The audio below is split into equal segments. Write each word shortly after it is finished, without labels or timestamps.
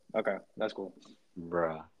Okay, that's cool.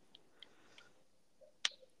 Bruh.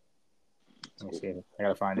 That's Let me cool. see. I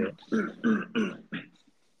gotta find it.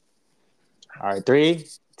 All right, three,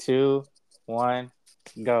 two, one,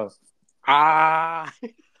 go. Ah.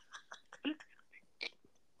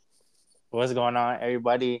 What's going on,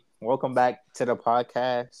 everybody? Welcome back to the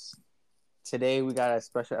podcast. Today we got a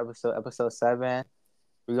special episode, episode 7.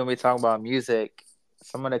 We're gonna be talking about music.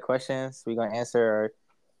 Some of the questions we're gonna answer are: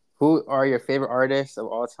 who are your favorite artists of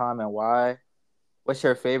all time and why? What's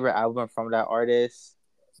your favorite album from that artist?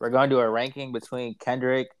 We're gonna do a ranking between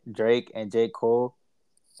Kendrick, Drake, and J. Cole.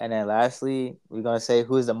 And then lastly, we're gonna say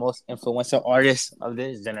who is the most influential artist of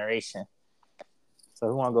this generation. So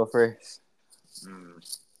who wanna go first?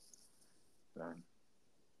 Mm, done.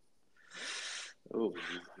 Ooh,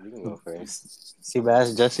 you can go first.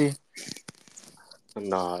 Seabass, Jesse.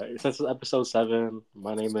 Nah, since it's episode 7,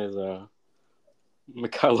 my name is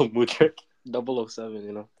Mikhailo Mudrik, 007,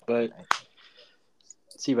 you know. But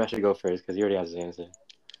see if I should go first because he already has his answer.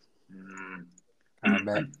 Mm, I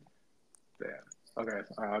bet. damn. Okay,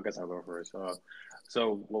 I guess I'll go first.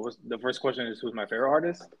 So what was the first question? Is who's my favorite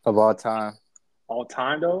artist Of all time. all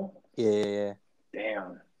time though? Yeah.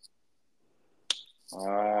 Damn.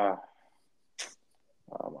 Uh,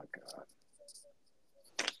 oh my god.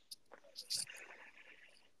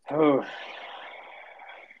 Oh,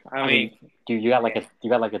 I I mean, mean, you got like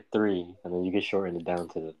a 3, and then you can shorten it down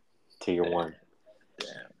to your damn, 1. damn,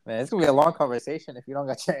 Man, it's gonna be a long conversation if you don't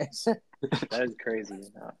got your answer. that is crazy.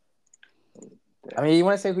 I Damn. mean, you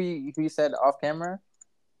want to say who you said off camera?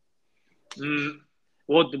 Mm,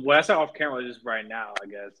 well, what I said off camera is just right now, I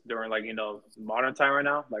guess, during like modern time right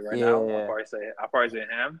now, like right now, Yeah. I'll probably say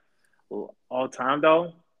him. All time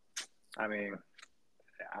though, I mean,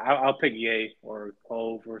 I'll pick Ye or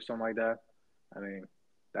Hove or something like that. I mean,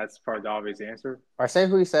 that's probably the obvious answer. Or say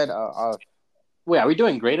who you said off. Wait, are we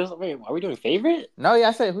doing greatest? Wait, are we doing favorite? No, yeah,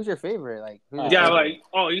 I said who's your favorite? Like who's your Yeah, Oh, favorite?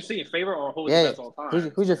 like you see favorite or who's the Yeah. best all Who's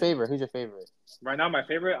time? who's I your mean, favorite? Who's your favorite? right now my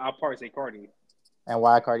favorite, I'll probably say Cardi. And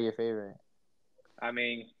why Cardi your favorite? I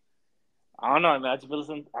mean, I don't know, man. I just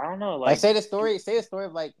listen. I don't know, Like say the story. Say the story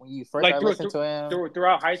of like when you first like started listening to him.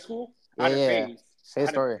 throughout high school, I Yeah, had a yeah. phase. Say I the had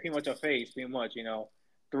a story. pretty much a phase, pretty much.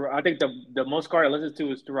 Through I think the most Cardi I listened to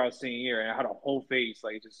was throughout senior year, and I had a whole phase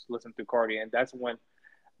like just listening to Cardi, and that's when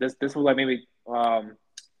this was like maybe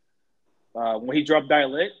when he dropped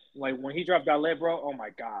Dial-It, like when he dropped Dial-It, bro. Oh my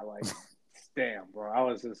god, like damn, bro. I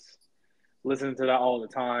was just listening to that all the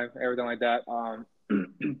time, everything like that.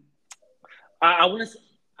 I wouldn't.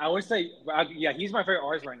 I would say, yeah, he's my favorite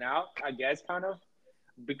artist right now. I guess kind of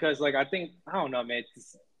because like I think I don't know, man.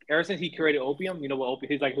 Ever since he created Opium, you know what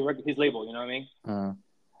Opium? He's like his label. You know what I mean, Mm.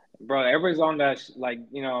 bro? Everybody's on that. Like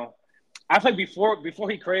I feel like before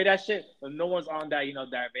he created that shit, no one's on that.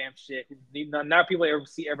 That vamp shit. Not people ever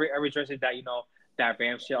see every dressing that that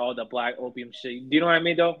vamp shit, all the black opium shit. Do you know what I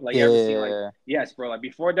mean though? Like you ever seen like Yeah. yes, bro. Like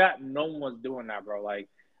before that, no one was doing that, bro. Like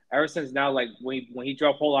ever since now, like when he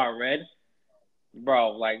dropped Whole Lot Red,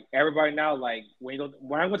 bro, like everybody now, like when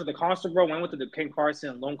I went to the concert, bro, when I went to the King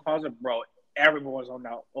Carson Lone concert, bro, everyone was on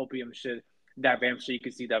that opium shit, that vamp shit. You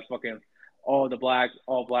could see that fucking all black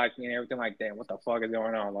and everything like that. What the fuck is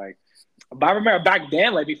going on? Like, but I remember back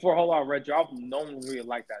then, like before Whole Lot of Red Drop, no one really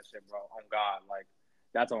liked that shit, bro. On God, like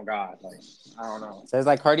that's on God. Like I don't know, So it's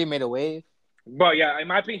like Cardi made a wave. but yeah, in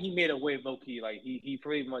my opinion, he made a wave low key. Like he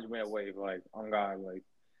pretty much made a wave. Like on God,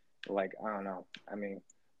 like I don't know. I mean,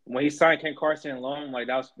 when he signed Ken Carson alone, like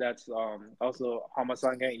that's also how much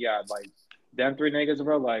son getting. Yeah, like them three niggas,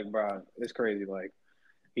 bro. Like, bro, it's crazy. Like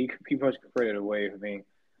he pretty much created a wave. I mean,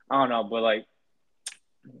 I don't know, but like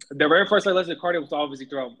the very first I listened to Cardi was obviously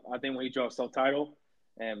throughout. I think when he dropped self title.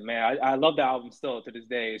 And man, I love that album still to this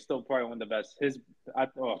day. It's still probably one of the best. It's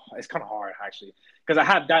kind of hard actually because I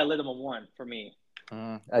have Die Little 1 for me.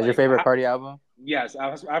 As your Like favorite Cardi album? yes,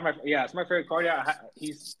 it's my favorite Cardi.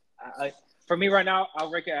 For me right now.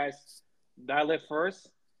 I'll rank it as Dial-It first.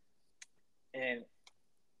 And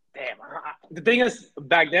damn, the thing is,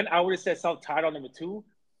 back then I would have said self-titled number 2.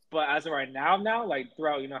 But as of right now, like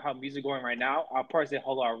throughout, how music going right now, I'll probably say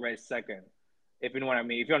Whole Lot of Red second, if you know what I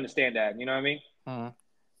mean. If you understand that, you know what I mean. Mm.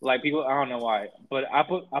 Like people, I don't know why, but I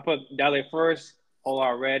put Dial-It first, Whole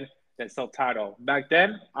Lot of Red, then self-titled. Back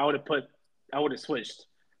then, I would have switched.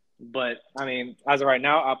 But I mean, as of right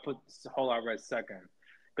now, I'll put Whole Lot of Red second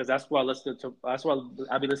because that's what I listen to. That's what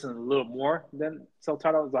I'll be listening a little more than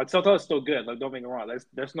self-titled. Like self-titled is still good. Like don't make me wrong.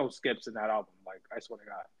 There's no skips in that album. Like I swear to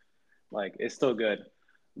God, like it's still good.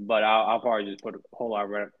 But I'll probably just put a Whole Lot of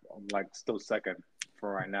Red like still second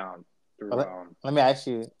for right now. But Through let me ask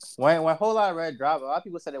you, when Whole Lot of Red dropped, a lot of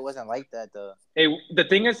people said it wasn't like that though. the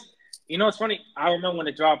thing is, You know, it's funny. I remember when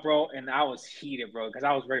it dropped, bro, and I was heated, bro, because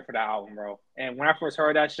I was ready for that album, bro. And when I first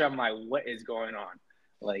heard that shit, I'm like, what is going on?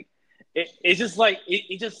 Like, it's just like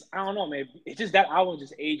it just I don't know, man. It's just that album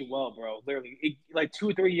just aged well, bro. Literally, like 2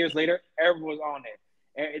 or 3 years later, everyone was on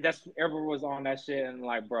it. That's everyone was on that shit, and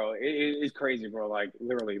like, bro, it's crazy, bro. Like,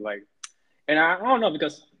 literally, like, and I don't know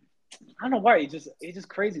because I don't know why it's just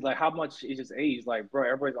crazy like how much it just aged. Like, bro,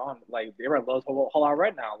 everybody's on like everybody loves Whole Lot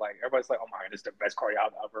right now. Like, everybody's like, oh my god, this is the best Cardi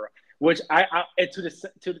album ever. Which I and to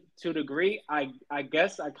the degree I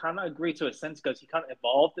guess I kind of agree to a sense because he kind of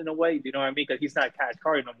evolved in a way. You know what I mean? Because he's not Cash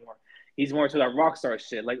Cardi no more. He's more to that rock star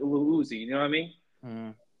shit like Ulu Uzi. You know what I mean?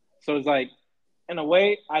 Mm. So it's like in a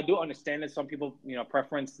way I do understand that some people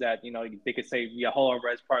preference that they could say yeah, Whole Lot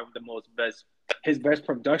Red is probably the most best his best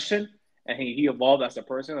production and he evolved as a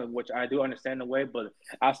person, which I do understand in a way, but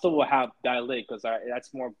I still will have Dilate because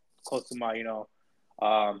that's more close to my,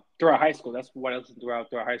 throughout high school. That's what else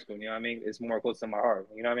throughout high school. You know what I mean? It's more close to my heart.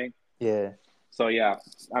 You know what I mean? Yeah. So yeah,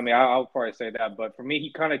 I mean, I'll probably say that. But for me,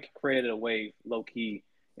 he kind of created a wave, low key,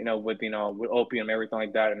 with opium, everything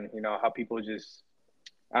like that, and how people just,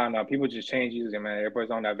 I don't know, people just change using, man.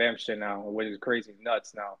 Everybody's on that vamp shit now, which is crazy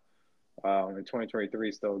nuts now. In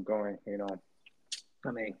 2023 still going,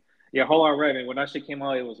 I mean, yeah, Whole Lot Red, man. When that shit came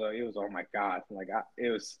out, it was oh my god, like it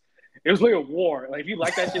was like a war. Like if you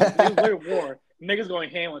like that shit, it was like a war. Niggas going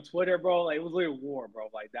ham on Twitter, bro. Like it was like a war, bro.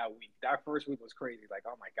 Like that week, that first week was crazy. Like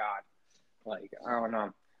oh my god, like I don't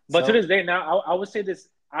know. But to this day, now I would say this.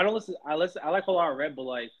 I don't listen. I like Whole Lot Red, but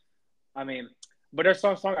like I mean, but there's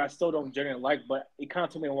some songs I still don't generally like. But it kind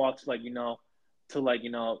of took me a while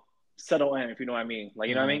to settle in, if you know what I mean. Like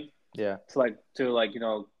you know what I mean? Yeah.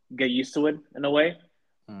 To get used to it in a way.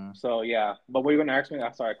 So yeah, but what are you gonna ask me?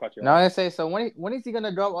 I'm sorry, I caught you. No, I say so. When is he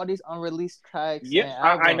gonna drop all these unreleased tracks? Yeah,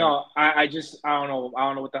 I know. I don't know. I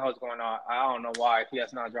don't know what the hell's going on. I don't know why he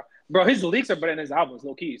has not dropped. Bro, his leaks are better than his albums,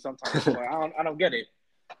 low key. Sometimes, but I don't get it.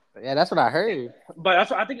 Yeah, that's what I heard. But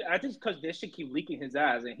that's what I think. I think because this shit keep leaking his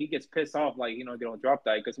ass, and he gets pissed off. Like they don't drop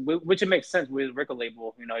that because which it makes sense with his record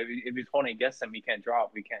label. If he's holding against him, he can't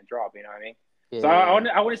drop. We can't drop. You know what I mean? Yeah. So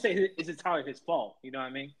I wouldn't say it's entirely his fault. You know what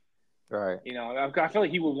I mean? Right. I feel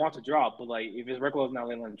like he would want to drop, but like if his record is not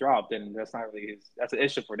letting him drop, then that's not really that's an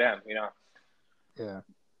issue for them. Yeah.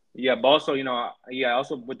 Yeah, but also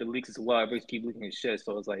also with the leaks as well, everybody keep leaking his shit,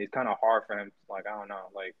 so it's like it's kind of hard for him. Like I don't know,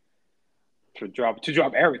 like to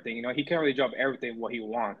drop everything. He can't really drop everything what he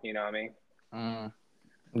wants. You know what I mean?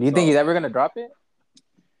 Do you think he's ever gonna drop it?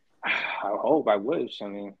 I hope. I wish. I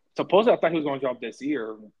mean, supposedly I thought he was gonna drop this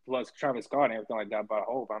year, plus Travis Scott and everything like that. But I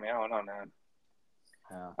hope. I mean, I don't know, man.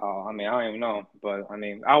 Yeah. I mean, I don't even know, but I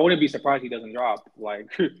mean, I wouldn't be surprised he doesn't drop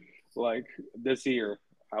like this year.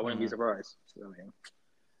 I wouldn't be surprised. I mean,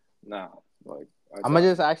 no. Like I'm gonna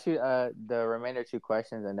just ask you the remainder 2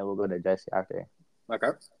 questions, and then we'll go to Jesse after. Okay.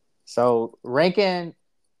 So ranking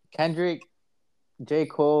Kendrick, J.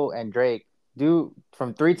 Cole, and Drake. Do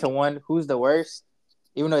from 3 to 1. Who's the worst?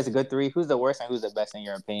 Even though it's a good 3, who's the worst and who's the best in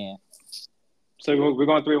your opinion? So we're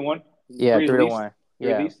going 3-1. Yeah, 3 to 1.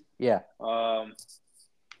 Yeah. Yeah.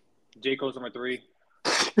 J. Cole's number 3.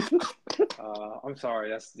 I'm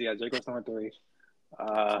sorry. J. Cole's number 3.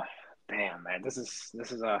 Damn, man, this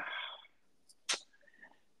is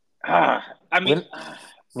I mean,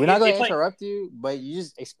 we're not going to interrupt you, but you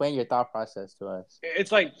just explain your thought process to us.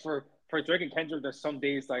 It's like for Drake and Kendrick, there's some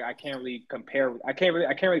days like I can't really compare. I can't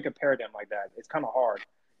really compare them like that. It's kind of hard,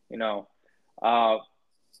 Damn.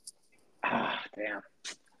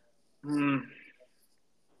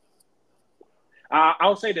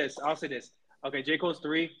 I'll say this. Okay, J. Cole's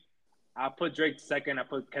 3. I put Drake 2nd. I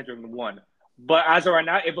put Kendrick 1. But as of right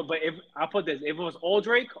now, if I put this, if it was old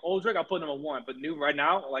Drake, I put number 1. But new right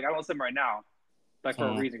now, like I don't say him right now, like for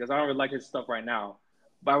a reason, because I don't really like his stuff right now.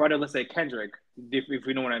 But I'd rather let's say Kendrick, if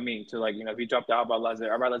you know what I mean. To like if he dropped the album, I'd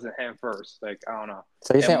rather listen to him first. Like I don't know.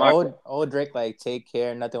 So you're saying old Drake like Take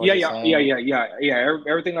Care, nothing. Yeah.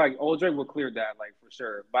 Everything like old Drake will clear that like for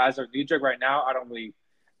sure. But as of new Drake right now, I don't really.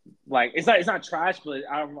 Like it's not trash, but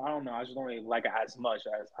I don't know. I just don't really like it as much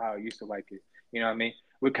as how I used to like it. You know what I mean?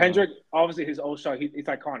 With Kendrick, obviously his old stuff, it's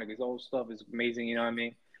iconic. His old stuff is amazing. You know what I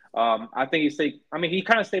mean? I think he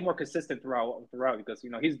kind of stayed more consistent throughout because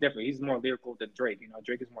he's different. He's more lyrical than Drake.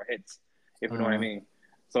 Drake is more hits, if you know what I mean.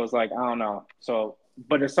 So it's like I don't know. So,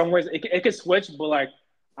 but in some ways it could switch, but like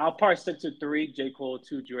I'll probably stick to 3 J. Cole,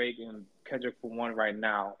 2 Drake, and Kendrick for 1 right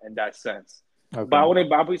now in that sense. Okay. But I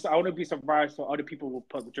wouldn't be surprised if other people will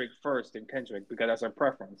put Drake first and Kendrick because that's their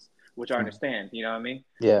preference, which I understand. You know what I mean?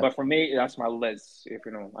 Yeah. But for me, that's my list. If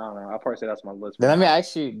I don't know. I'll probably say that's my list. Then let me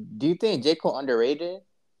ask you: do you think J. Cole underrated?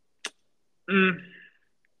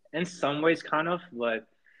 In some ways, kind of, but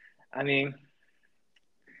I mean,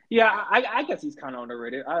 yeah, I guess he's kind of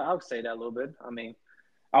underrated. I'll say that a little bit. I mean,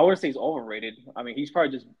 I would say he's overrated. I mean, he's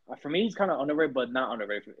probably just for me, he's kind of underrated, but not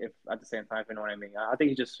underrated. If at the same time, if you know what I mean. I think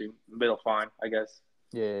he's just middle fine. I guess.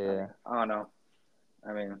 I Yeah. mean, I don't know.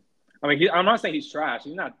 I mean, I'm not saying he's trash.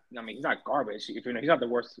 He's not. I mean, he's not garbage. If you know, he's not the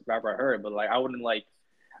worst rapper I heard. But like, I wouldn't like.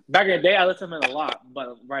 Back in the day, I listened to him a lot,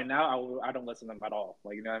 but right now, I don't listen to him at all.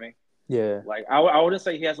 Like, you know what I mean? Yeah. Like, I wouldn't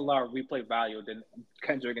say he has a lot of replay value than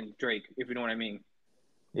Kendrick and Drake. If you know what I mean.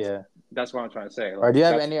 Yeah. That's what I'm trying to say. Or Like, do you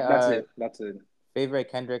have any that's it. That's it. favorite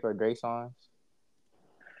Kendrick or Drake songs?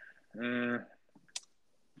 Mm,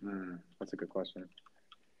 that's a good question.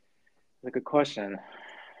 That's a good question.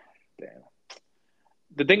 Damn.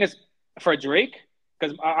 The thing is, for Drake,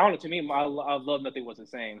 because I don't know. To me, I love Nothing Was the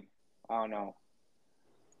Same. I don't know.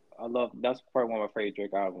 I love that's probably one of my favorite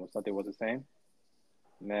Drake albums. Nothing Was the Same.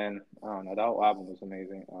 Man, I don't know. That whole album was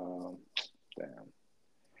amazing.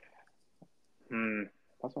 Damn.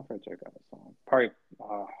 What's my favorite Drake album song? Probably.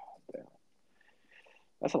 Damn.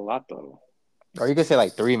 That's a lot though. Or you could say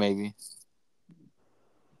like 3 maybe.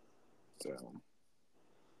 Damn.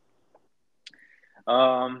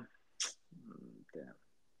 Um. Damn.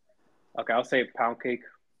 Okay, I'll say Pound Cake.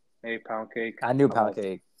 Maybe Pound Cake. I knew Pound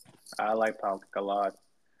Cake. I like Pound Cake a lot.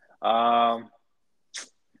 Um.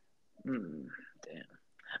 Damn.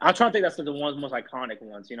 I'm trying to think. That's the ones most iconic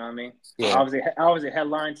ones. You know what I mean? Yeah. Obviously,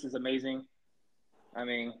 Headlines is amazing. I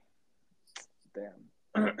mean,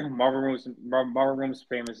 damn. Marvel Room's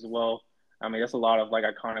famous as well. I mean, that's a lot of like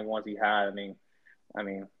iconic ones he had. I mean,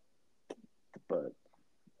 but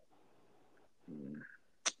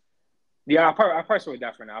yeah, I'll probably say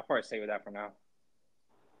that for now. I'll probably stay with that for now.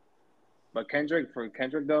 But Kendrick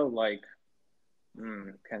though, like,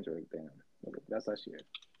 Kendrick, damn, that's actually it.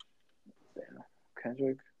 Damn,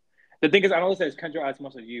 Kendrick. The thing is, I don't listen to Kendrick as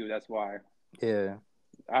much as you. That's why. Yeah.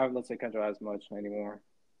 I don't listen to Kendrick as much anymore.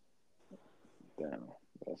 Damn,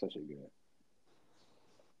 that's actually good.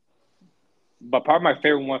 But probably my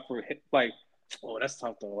favorite one for like, oh, that's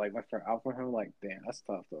tough though. Like my favorite album for him, like, damn, that's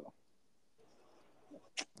tough though.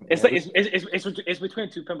 It's Yeah, like it's between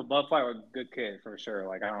Two Pimp a Butterfly or Good Kid for sure.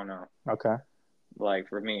 Like I don't know. Okay. Like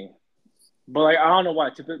for me, but like I don't know why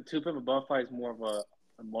Two Pimp a Butterfly is more of a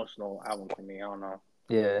emotional album for me. I don't know.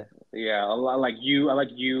 Yeah. Yeah, I like you. I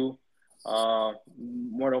like you.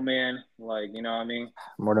 Mortal Man. Like you know what I mean.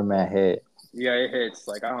 More than Man hit. Yeah, it hits.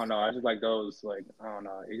 Like I don't know. I just like those. Like I don't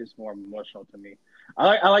know. It's just more emotional to me.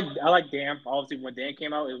 I like Damn. Obviously, when Damn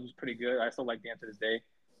came out, it was pretty good. I still like Damn to this day.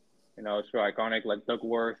 You know, it's pretty iconic. Like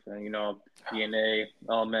Duckworth and DNA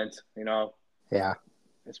Element. Yeah.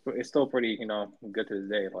 It's still pretty good to this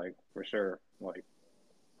day. Like for sure. Like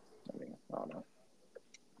I mean I don't know.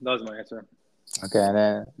 That was my answer. Okay, and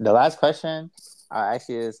then the last question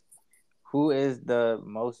actually is, who is the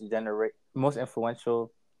most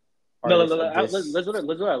influential No, artist of this? let's do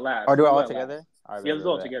that last. Or do it Let's do all that last. together? All right, Yeah, bet, let's do it bet,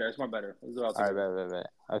 all bet. together. It's more better. Let's do it all All right, together. bet, bet,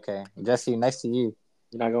 bet. Okay, Jesse, next to you.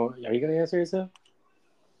 You're not going. Are you gonna answer yourself?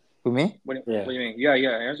 Who, me? What Yeah. do you mean? Yeah.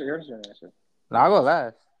 Answer. No, I'll go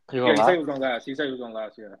last. You Yeah, going he said he last? was going last. He said he was going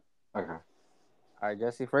last. Yeah. Okay. All right,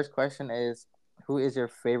 Jesse. First question is, who is your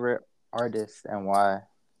favorite artist and why?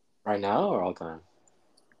 Right now or all time?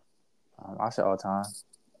 I'll say all time.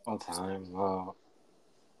 All time. Well,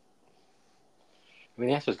 I mean,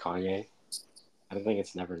 the answer is Kanye. I don't think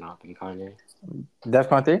it's never not been Kanye.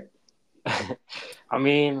 Defcon 3? I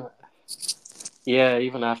mean, yeah.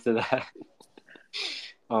 Even after that,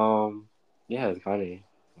 yeah, it's Kanye.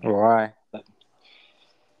 Why?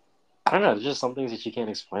 I don't know. There's just some things that you can't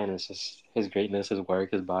explain. It's just his greatness, his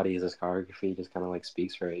work, his body, his discography just kind of like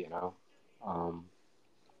speaks for it,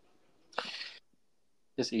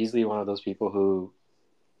 Just easily one of those people who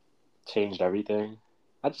changed everything.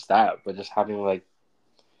 Not just that, but just having a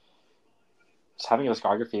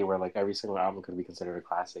discography where like every single album could be considered a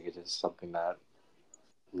classic is just something that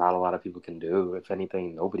not a lot of people can do. If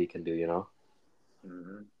anything, nobody can do.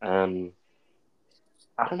 Mm-hmm. And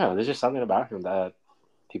I don't know. There's just something about him that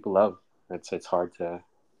people love. It's hard to.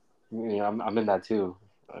 I'm in that too.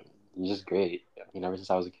 He's just great. Ever since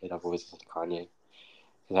I was a kid, I've always listened to Kanye.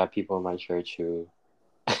 Because I have people in my church who,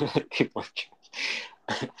 people in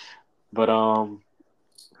church, but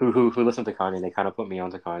who listen to Kanye. They kind of put me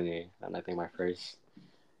onto Kanye, and I think my first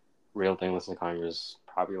real thing listening to Kanye was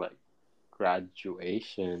probably like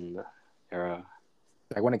graduation era.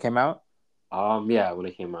 Like when it came out? Yeah, when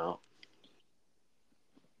it came out.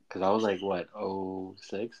 Because I was like, what,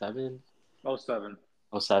 06, 7? 07.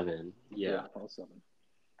 07, yeah. 07.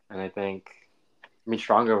 And I mean,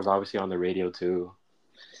 Stronger was obviously on the radio too.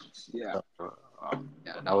 Yeah. So,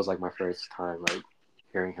 yeah, that was like my first time like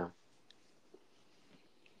hearing him.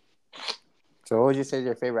 So, what would you say is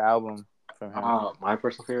your favorite album from him? My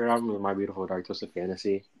personal favorite album is My Beautiful Dark Twisted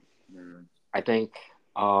Fantasy. Mm. I think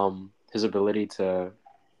his ability to,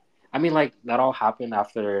 I mean, like that all happened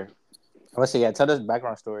after. Let's see. Yeah, tell us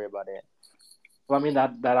background story about it. Well, I mean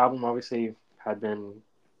that album obviously had been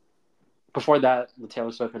before that. The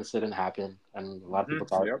Taylor Swift incident happened, and a lot of people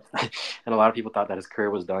thought, Yep. and a lot of people thought that his career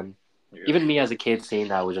was done. Yep. Even me as a kid seeing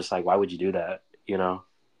that was just like, why would you do that? You know,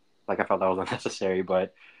 like I felt that was unnecessary.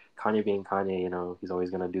 But Kanye being Kanye, you know, he's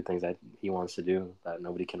always gonna do things that he wants to do that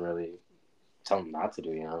nobody can really tell him not to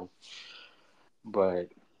do. You know, but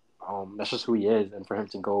that's just who he is, and for him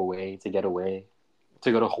to go away, to get away,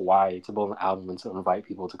 to go to Hawaii, to build an album, and to invite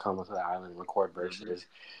people to come to the island and record verses,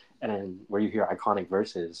 and then where you hear iconic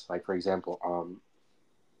verses, like for example,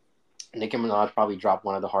 Nicki Minaj probably dropped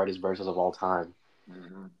one of the hardest verses of all time.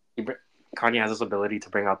 Kanye has this ability to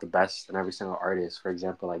bring out the best in every single artist. For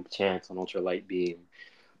example, like Chance on Ultra Light Beam.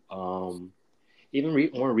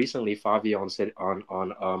 Even more recently, Fabio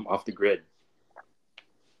on Off the Grid.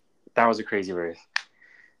 That was a crazy verse.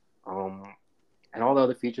 And all the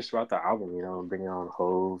other features throughout the album, you know, bringing on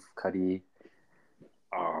Hove, Cudi,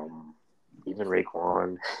 even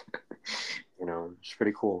Raekwon. You know, it's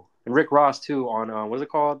pretty cool. And Rick Ross too on what's it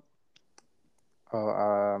called?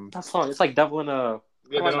 Oh, That song. It's like Devil in a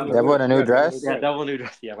Devil in a New Dress. Yeah, Devil in a New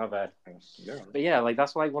Dress. Yeah, my bad. Yeah. But yeah, like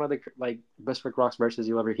that's like one of the like best Rick Ross verses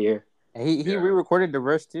you'll ever hear. And he re-recorded the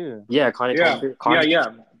verse too. Yeah, Kanye Yeah.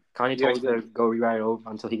 told him to go rewrite it over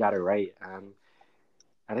until he got it right. And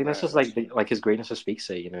I think that's just like his greatness to speaks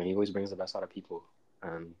it. You know, he always brings the best out of people,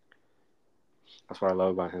 and that's what I love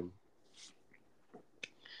about him.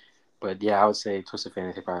 But yeah, I would say Twisted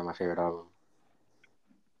Fantasy probably my favorite album.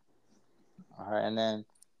 All right, and then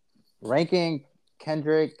ranking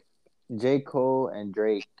Kendrick, J. Cole, and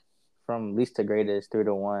Drake from least to greatest, 3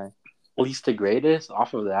 to 1. Least to greatest.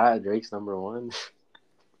 Off of that, Drake's number one.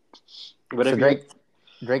 But So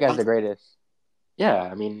Drake has the greatest. Yeah,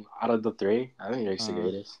 I mean, out of the three, I think Drake's the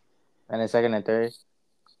greatest. And then second and third.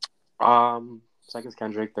 Second's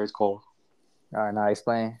Kendrick, third's Cole. All right, now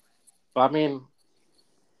explain. But I mean,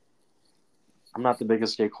 I'm not the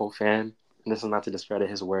biggest J. Cole fan. And this is not to discredit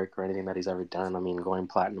his work or anything that he's ever done. I mean, going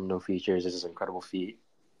platinum, no features, is an incredible feat,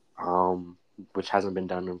 which hasn't been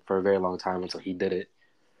done for a very long time until he did it.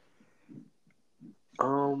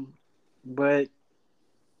 But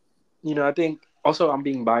you know, I think also I'm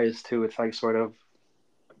being biased too. It's like sort of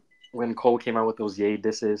when Cole came out with those Ye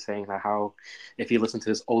disses saying that how if he listened to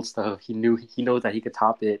his old stuff, he knows that he could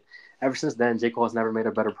top it. Ever since then, J. Cole has never made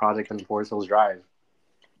a better project than Forest Hills Drive.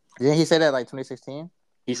 Didn't he say that like 2016?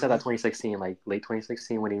 He said that 2016, like late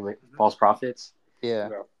 2016 when he made False Prophets. Yeah.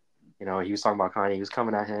 You know, he was talking about Kanye. He was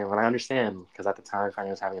coming at him, and I understand because at the time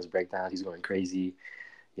Kanye was having his breakdowns. He's going crazy,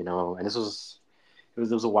 you know. And it was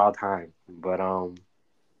a wild time. But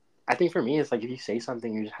I think for me, it's like if you say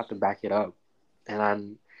something, you just have to back it up.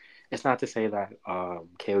 And it's not to say that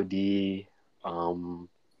KOD,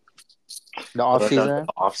 the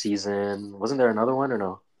off season. Wasn't there another one or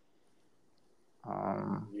no?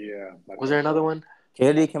 Yeah. Was there another one?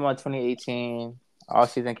 KOD came out 2018. All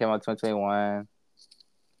season came out 2021.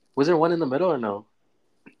 Was there one in the middle or no?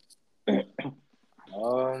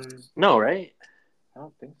 No, right? I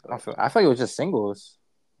don't think so. I thought it was just singles.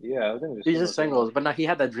 Yeah, I think it was just singles, but no, he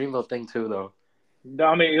had that Dreamville thing too, though. No,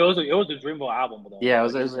 I mean it was a Dreamville album, though. Yeah, it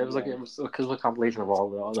was a compilation of all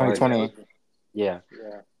the 2020. Yeah.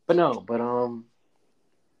 But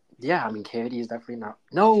yeah, I mean KOD is definitely not.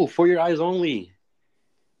 No, For Your Eyes Only.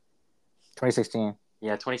 2016.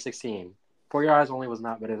 Yeah, 2016. For Your Eyes Only was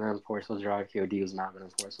not better than Forest Hills Drive. KOD was not better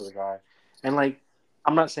than Forest Hills Drive. And like,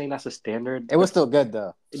 I'm not saying that's a standard. It was still good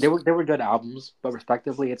though. They were good albums, but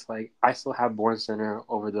respectively, it's like I still have Born Sinner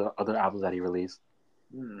over the other albums that he released.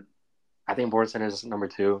 I think Born Sinner is number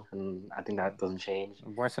 2, and I think that doesn't change.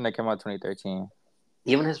 Born Sinner came out 2013.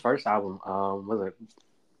 Even his first album, what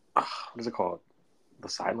is it called? The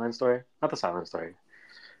Sideline Story? Not The Sideline Story.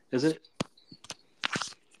 Is it?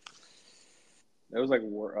 It was like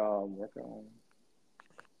Workout.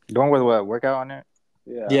 The one with what? Workout on it?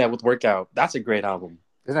 Yeah, with Workout. That's a great album.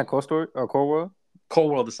 Isn't that Cold Story or Cold World?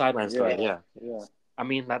 Cold World, The Sideline Story. Yeah. I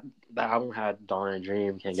mean that album had Dawn and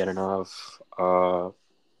Dream, Can't Get Enough. The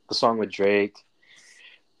song with Drake,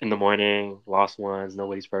 In the Morning, Lost Ones,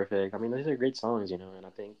 Nobody's Perfect. I mean, these are great songs, you know, and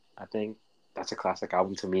I think that's a classic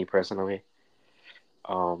album to me personally.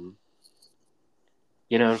 You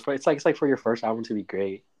know, it's like for your first album to be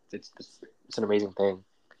great, it's an amazing thing.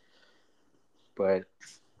 But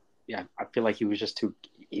yeah, I feel like he was just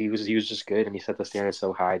good, and he set the standard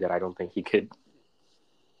so high that I don't think he could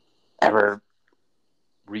ever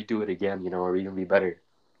redo it again, you know, or even be better.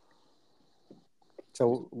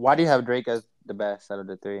 So why do you have Drake as the best out of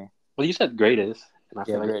the three? Well, you said greatest, and I Yeah,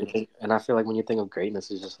 feel like greatest. when you think of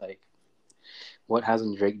greatness, it's just like what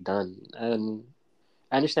hasn't Drake done? And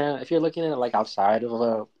I understand if you're looking at it like outside of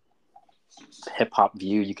a hip hop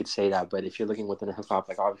view, you could say that. But if you're looking within hip hop,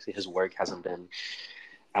 like obviously his work hasn't been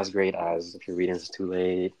as great as if you're reading It's Too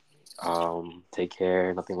Late, Take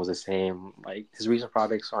Care, Nothing Was the Same. Like his recent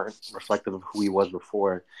projects aren't reflective of who he was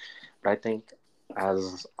before. But I think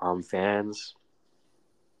as fans,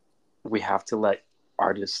 we have to let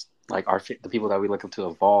artists like the people that we look up to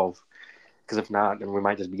evolve. Because if not, then we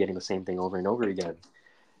might just be getting the same thing over and over again.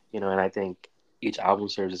 And I think each album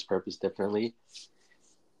serves its purpose differently.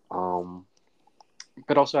 Um,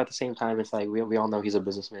 but also at the same time, it's like we all know he's a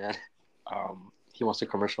businessman. He wants to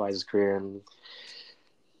commercialize his career,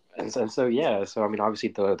 and so yeah. So I mean, obviously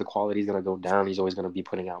the quality is gonna go down. He's always gonna be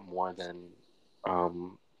putting out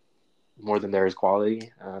um, more than there is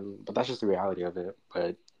quality. But that's just the reality of it.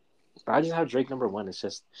 But I just have Drake number one. It's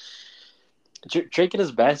just Drake at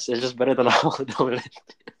his best is just better than all of them.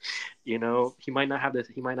 He might not have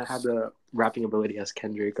the rapping ability as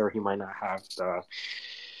Kendrick, or he might not have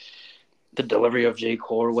the delivery of J.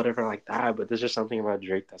 Cole or whatever like that. But there's just something about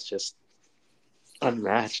Drake that's just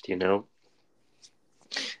unmatched.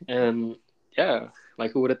 And yeah,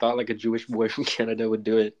 like who would have thought like a Jewish boy from Canada would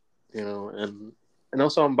do it. And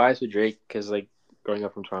also I'm biased with Drake because like growing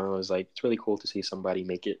up from Toronto is like it's really cool to see somebody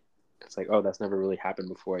make it. It's like, oh, that's never really happened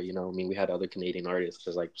before. I mean, we had other Canadian artists,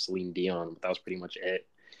 just like Celine Dion, but that was pretty much it.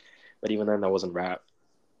 But even then, that wasn't rap.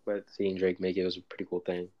 But seeing Drake make it was a pretty cool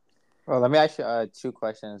thing. Well, let me ask you two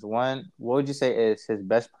questions. One, what would you say is his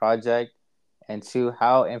best project? And two,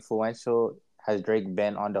 how influential has Drake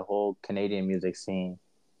been on the whole Canadian music scene?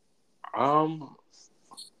 Um,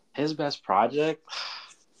 his best project.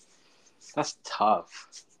 That's tough.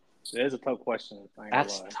 It is a tough question. I ain't gonna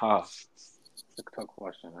That's lie. tough. It's a tough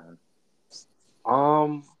question, man.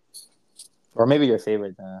 Or maybe your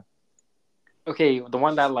favorite. Okay, the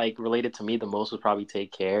one that like related to me the most was probably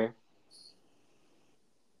Take Care.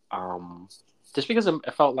 Just because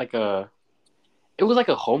it felt like it was like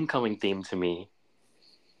a homecoming theme to me.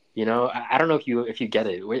 I don't know if you get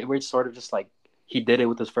it. We're sort of just like he did it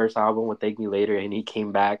with his first album with Thank Me Later, and he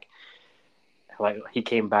came back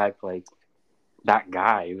like that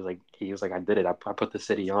guy. He was like I did it. I put the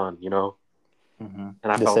city on. Mm-hmm.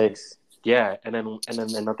 And I The felt like six. yeah, and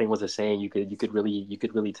Nothing Was the Same. You could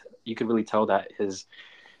really tell that his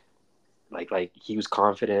like he was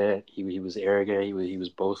confident. He was arrogant. He was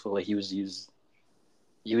boastful. Like he was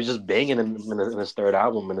just banging in his third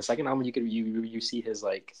album. In the second album, you see his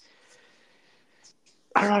like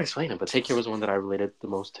I don't know how to explain it, but Take Care was one that I related the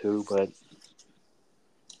most to. But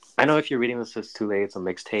I know if you're reading this, it's too late. It's a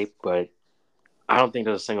mixtape, but I don't think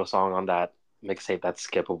there's a single song on that mixtape that's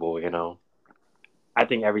skippable. I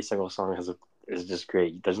think every single song is just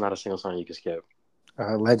great. There's not a single song you can skip.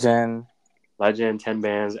 Legend. Legend, 10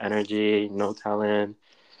 Bands, Energy, No Talent,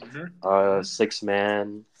 Mm-hmm. 6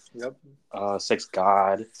 Man, Yep. 6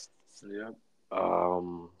 God, Yep.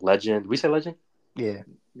 Legend. We say Legend. Yeah.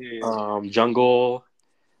 Yeah. Jungle,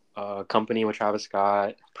 Company with Travis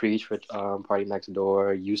Scott, Preach with Party Next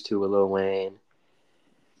Door, Used to with Lil Wayne.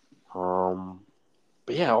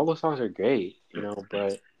 But yeah, all those songs are great.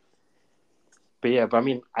 But I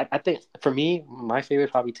mean, I think for me, my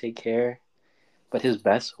favorite probably Take Care. But his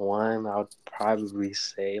best one, I would probably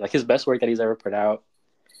say, like his best work that he's ever put out,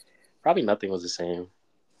 probably Nothing Was the Same.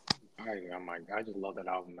 I just love that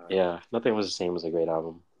album, man. Yeah, Nothing Was the Same was a great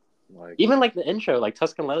album. Like, Even like the intro, like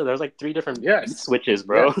Tuscan Leather, there's like 3 different beat yes, switches,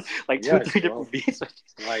 bro. yes, Like two, yes, three bro. different beat switches.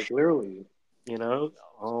 Like literally,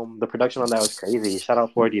 The production on that was crazy. Shout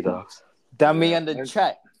out 40 though. Dummy yeah. on the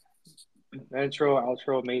track. Intro,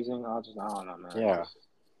 outro, amazing. I don't know, man. Yeah.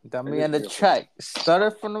 Dummy It's on the beautiful. track.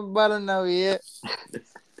 Started from the bottom now, yeah.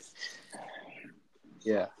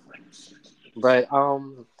 Yeah. But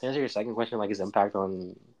to answer your second question, like his impact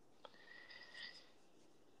on,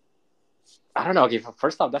 I don't know. Okay,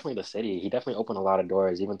 first off, definitely the city. He definitely opened a lot of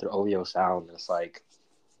doors, even through OVO Sound. It's like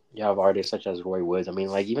you have artists such as Roy Woods. I mean,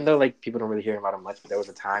 like even though like people don't really hear about him much, but there was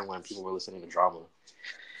a time when people were listening to Drama.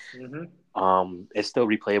 It's still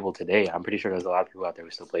replayable today. I'm pretty sure there's a lot of people out there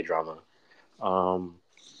who still play Drama. Um,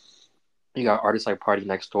 you got artists like Party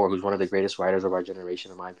Next Door, who's one of the greatest writers of our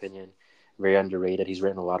generation, in my opinion. Very underrated. He's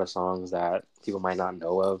written a lot of songs that people might not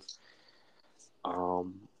know of.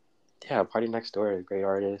 Um, yeah, Party Next Door is a great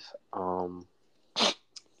artist.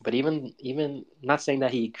 But even not saying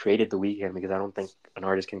that he created The Weeknd, because I don't think an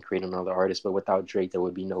artist can create another artist. But without Drake, there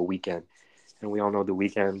would be no Weeknd, and we all know The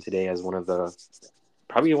Weeknd today as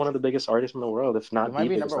probably one of the biggest artists in the world, if He not might the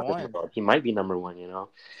be biggest number artist in the one. world. He might be number one.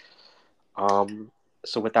 Um,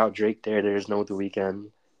 So without Drake there's no The Weeknd,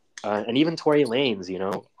 and even Tory Lanez,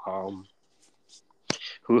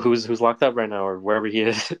 who's locked up right now or wherever he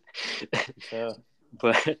is. Yeah.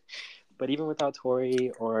 but but even without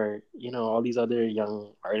Tory or all these other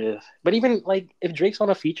young artists, but even like if Drake's on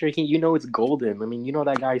a feature, it's golden. I mean,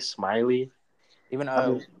 that guy Smiley. Even I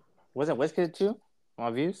mean, wasn't Wizkid too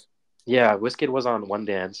on Views? yeah, Wizkid was on One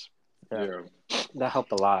Dance. Yeah. Yeah. That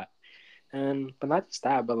helped a lot. And but not just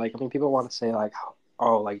that, but like I mean, people want to say like,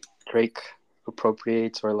 oh, like Drake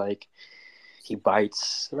appropriates or like he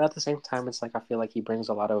bites. But at the same time, it's like I feel like he garners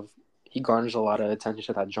a lot of attention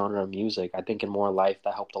to that genre of music. I think in More Life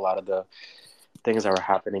that helped a lot of the things that were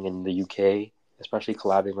happening in the UK, especially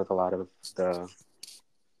collabing with a lot of the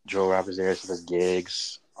drill rappers there, such as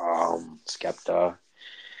Gigs, Skepta,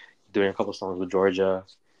 doing a couple songs with Georgia,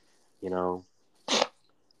 you know,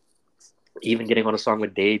 even getting on a song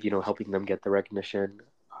with Dave, helping them get the recognition.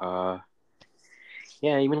 Uh,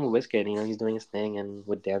 yeah, even with Wizkid, he's doing his thing and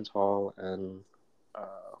with dancehall and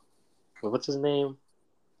what's his name?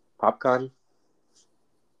 Popcorn.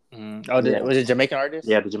 Oh, Yeah, was it Jamaican artist?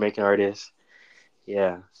 yeah, the Jamaican artist.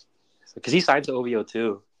 Yeah, because he signed to OVO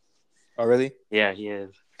too. Oh, really? Yeah, he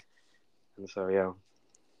is. And so yeah,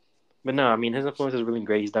 but no, I mean his influence is really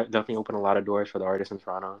great. He's definitely opened a lot of doors for the artists in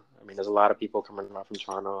Toronto. I mean, there's a lot of people coming out from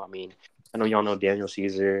Toronto. I mean, I know y'all know Daniel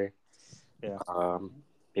Caesar. Yeah.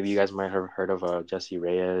 Maybe you guys might have heard of Jesse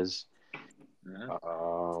Reyes. Yeah.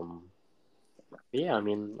 Yeah, I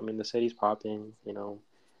mean the city's popping.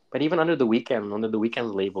 But even under the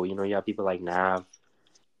weekend's label, you have people like Nav,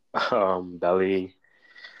 Belly.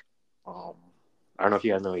 Um, I don't know if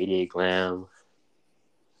you guys know 88 Glam.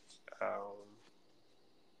 Um,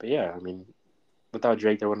 but yeah, I mean, without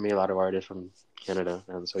Drake, there wouldn't be a lot of artists from Canada,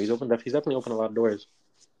 and so he's definitely opened a lot of doors.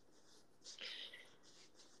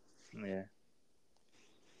 Yeah.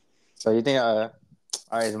 So you think all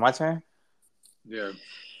right, it's my turn? Yeah.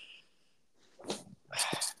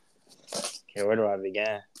 Okay, where do I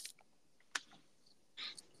begin?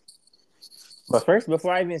 But first,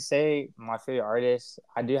 before I even say my favorite artist,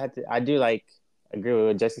 I do like agree with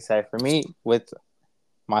what Jesse said. For me, with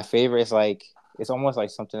my favorite, it's almost like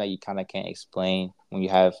something that you kind of can't explain when you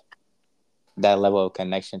have that level of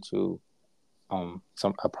connection to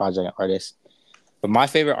a project artist. But my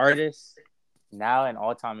favorite artist now and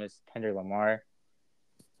all time is Kendrick Lamar.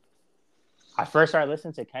 I first started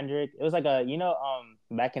listening to Kendrick. It was like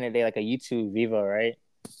back in the day like a YouTube Vivo, right?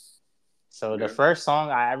 So the first song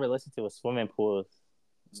I ever listened to was Swimming Pools,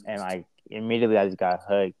 and like immediately I just got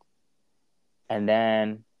hooked. And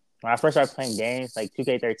then when I first started playing games like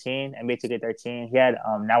 2K13, NBA 2K13, he had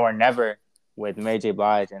Now or Never with Mary J.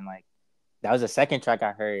 Blige, and like that was the second track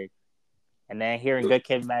I heard. And then hearing Good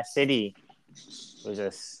Kid, Mad City was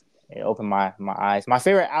just it opened my eyes. My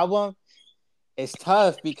favorite album is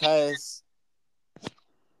tough because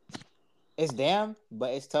it's damn,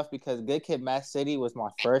 but it's tough because Good Kid, Mad City was my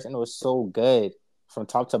first, and it was so good from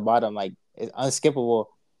top to bottom. Like it's unskippable.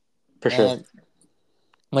 For sure. And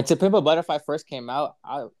when To Pimp a Butterfly first came out,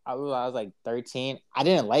 I was like 13. I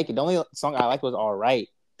didn't like it. The only song I liked was All Right,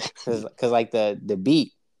 cause like the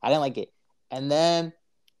beat, I didn't like it. And then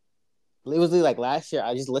it was like last year,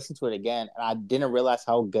 I just listened to it again, and I didn't realize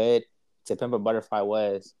how good To Pimp a Butterfly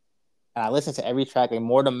was. And I listened to every track, like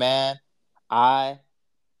More the Man, I,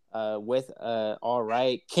 with All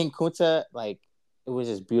Right, King Kunta, like it was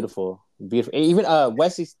just beautiful. Beautiful. Even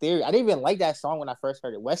Wesley's Theory. I didn't even like that song when I first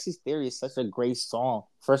heard it. Wesley's Theory is such a great song.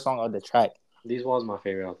 First song of the track. These was my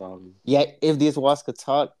favorite album. Yeah, If These Walls Could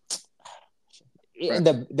Talk. And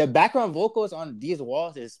the background vocals on These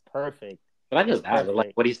Walls is perfect. But not just It's that, but like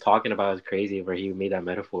perfect. what he's talking about is crazy. Where he made that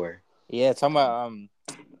metaphor. Yeah, talking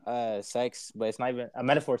about sex, but it's not even a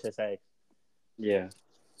metaphor to sex. Yeah.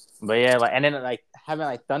 But yeah, like and then like having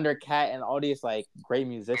like Thundercat and all these like great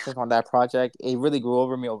musicians on that project, it really grew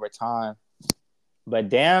over me over time. But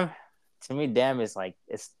damn, to me, damn is like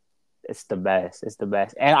it's the best. It's the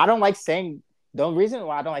best. And I don't like saying the reason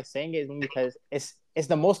why I don't like saying it is because it's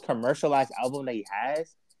the most commercialized album that he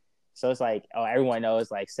has. So it's like, oh, everyone knows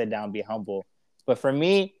like sit down, be humble. But for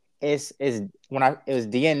me, it's when it was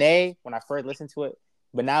DNA when I first listened to it,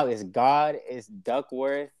 but now it's God, it's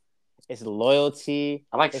Duckworth, it's Loyalty.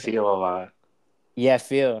 I like It's Feel a lot. yeah,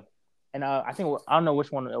 Feel. And I think I don't know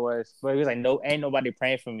which one it was, but it was like no, ain't nobody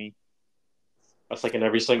praying for me. That's like in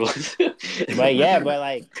every single. But yeah, but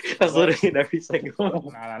like, That's but literally in every single. no,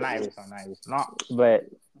 not every song, not every song. No, but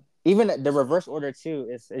even the reverse order too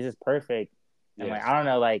is just perfect. And Yeah. like I don't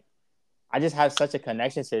know, like I just have such a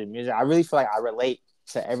connection to the music. I really feel like I relate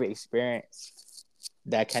to every experience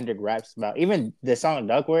that Kendrick raps about. Even the song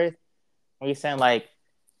Duckworth, when he's saying like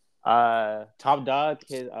Top Dog,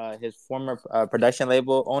 his former production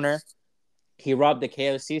label owner, he robbed the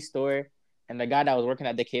KFC store, and the guy that was working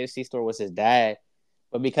at the KFC store was his dad.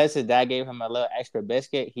 But because his dad gave him a little extra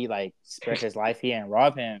biscuit, he like spared his life. He didn't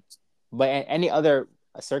rob him. But in any other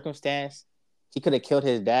circumstance, he could have killed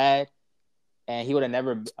his dad, and he would have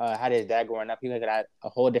never had his dad growing up. He would have had a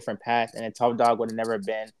whole different path, and then Top Dog would have never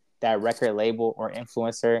been that record label or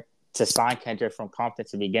influencer to sign Kendrick from Compton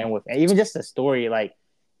to begin with. And even just the story, like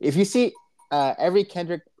if you see every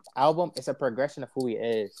Kendrick album, it's a progression of who he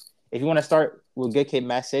is. If you want to start with Good Kid,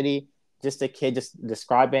 Mad City, just a kid just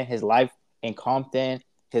describing his life in Compton,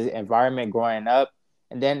 his environment growing up,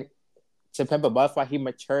 and then to Pimp a Butterfly, he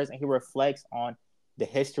matures and he reflects on the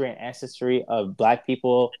history and ancestry of Black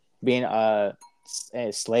people being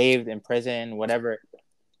enslaved in prison, whatever,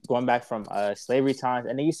 going back from slavery times.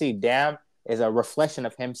 And then you see Damn is a reflection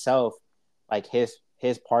of himself, like his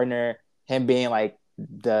partner, him being like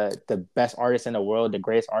the best artist in the world, the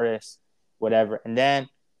greatest artist, whatever. And then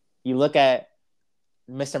you look at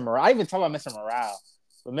Mr. Morale. I even talk about Mr. Morale,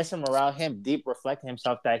 but Mr. Morale, him deep reflecting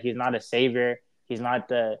himself that he's not a savior. He's not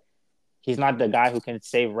the guy who can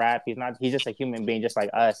save rap. He's just a human being, just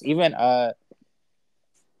like us. Even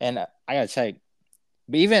and I gotta check,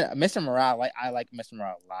 but even Mr. Morale, I like Mr.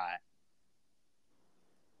 Morale a lot.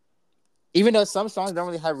 Even though some songs don't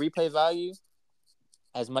really have replay value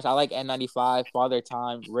as much, I like N95, Father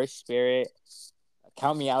Time, Rich Spirit,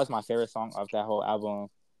 Count Me Out is my favorite song of that whole album.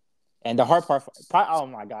 And the Hard Part, oh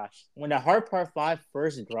my gosh, when the Hard Part 5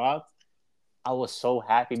 first dropped, I was so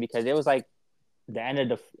happy because it was like the end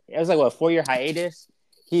of it was like what, 4-year hiatus.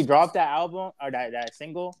 He dropped that album or that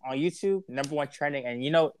single on YouTube, #1 trending. And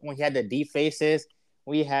you know, when he had the deep faces,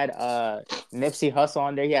 we had Nipsey Hussle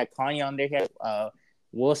on there, he had Kanye on there, he had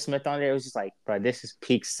Will Smith on there. It was just like, bro, this is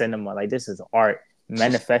peak cinema. Like, this is art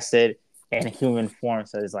manifested in human form.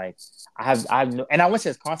 So it's like, and I went to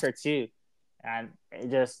his concert too, and it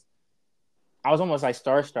just, I was almost like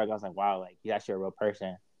starstruck. I was like, wow, like he's actually a real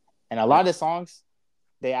person. And a lot of the songs,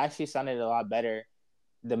 they actually sounded a lot better.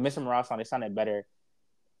 The Mr. Morale song, they sounded better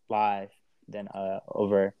live than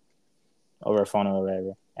over phone or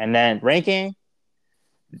whatever. And then ranking,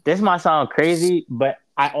 this might sound crazy, but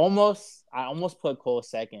I almost put Cole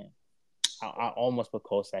second. I almost put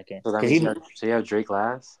Cole second. So that means you have Drake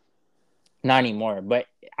last? Not anymore, but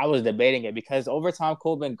I was debating it because over time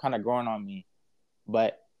Cole been kind of growing on me.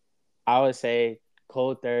 But I would say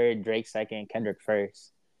Cole third, Drake second, Kendrick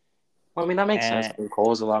first. Well, I mean, that makes sense. I mean,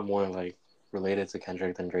 Cole's a lot more like related to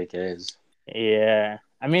Kendrick than Drake is. Yeah,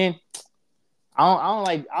 I mean,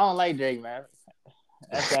 I don't like Drake, man.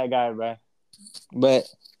 That's that guy, bro. But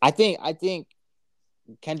I think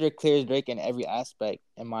Kendrick clears Drake in every aspect,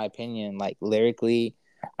 in my opinion. Like lyrically,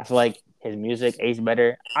 I feel like his music aged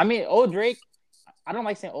better. I mean, old Drake, I don't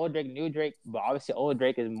like saying old Drake, new Drake, but obviously old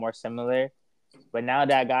Drake is more similar. But now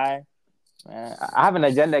that guy, man, I have an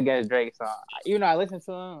agenda against Drake, so even though I listen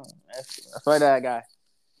to him, I feel that guy.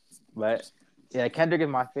 But yeah, Kendrick is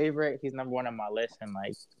my favorite. He's #1 on my list, and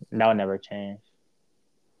like that will never change.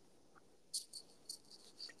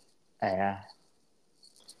 Yeah.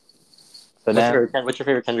 So what's your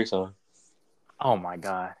favorite Kendrick song? Oh my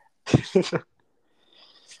god,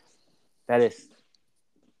 that is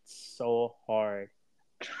so hard.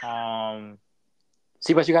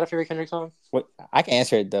 See, but you got a favorite Kendrick song? What, I can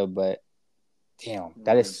answer it though, but damn,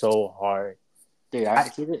 that is so hard. Dude,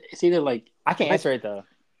 it's either like I can answer it though.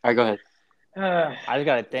 All right, go ahead. I just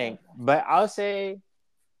gotta think, but I would say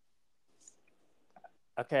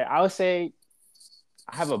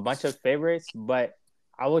I have a bunch of favorites, but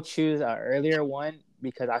I will choose an earlier one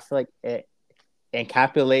because I feel like it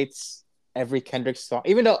encapsulates every Kendrick song.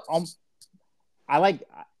 Even though I like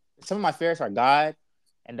some of my favorites are God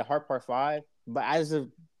and the Hard Part 5, but as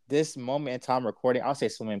of this moment in time recording, I'll say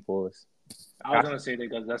Swimming Pools. I was gonna say that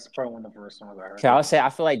because that's probably one of the first songs I heard. Okay, I'll say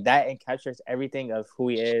I feel like that encapsulates everything of who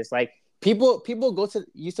he is. Like people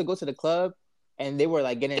used to go to the club and they were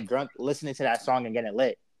like getting drunk listening to that song and getting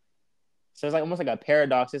lit. So it's like almost like a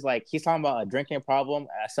paradox. It's like he's talking about a drinking problem,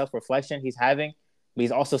 a self-reflection he's having, but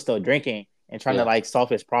he's also still drinking and trying to like solve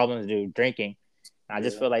his problems through drinking. And I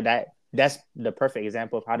just feel like that's the perfect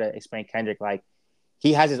example of how to explain Kendrick. Like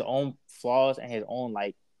he has his own flaws and his own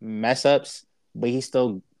like mess ups, but he's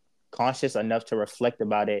still conscious enough to reflect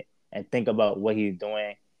about it and think about what he's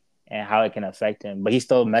doing and how it can affect him. But he's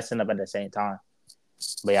still messing up at the same time.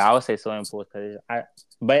 But yeah, I would say Swimming Pools because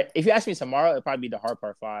but if you ask me tomorrow, it'd probably be the Hard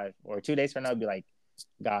Part 5, or 2 days from now, it'd be like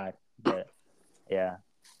God. But yeah.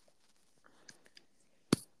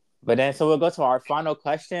 But then, so we'll go to our final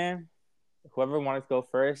question. Whoever wants to go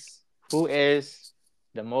first, who is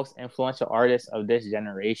the most influential artist of this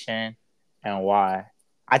generation and why?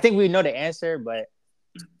 I think we know the answer, but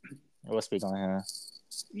we'll speak on him.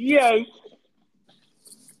 Yay!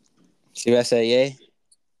 See what I say, yay?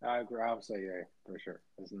 I agree. I would say yay for sure.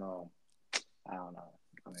 There's no, I don't know.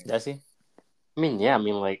 I mean, Jesse? I mean, yeah. I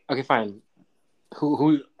mean, like, okay, fine.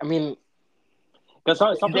 Who? I mean, because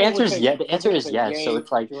some the people answer would is say yes. The some answer people is say yes. So Ye,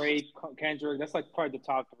 it's like Drake, Kendrick. That's like part of the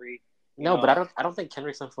top three. You no, but know. I don't think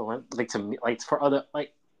Kendrick's influential. Like to me, like for other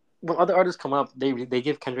like when other artists come up, they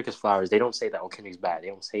give Kendrick his flowers. They don't say that Kendrick's bad. They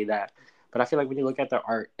don't say that. But I feel like when you look at the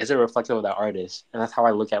art, is it reflective of that artist? And that's how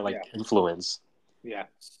I look at like Yeah. influence. Yeah.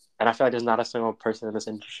 And I feel like there's not a single person in this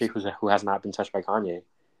industry who has not been touched by Kanye.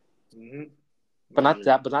 Mm-hmm. But not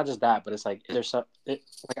that. But not just that. But it's like is there some? Like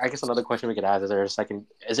I guess another question we could ask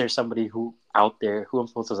is there somebody who out there who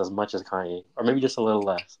influences as much as Kanye, or maybe just a little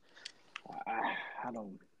less? I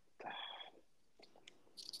don't.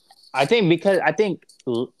 I think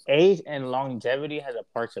age and longevity has a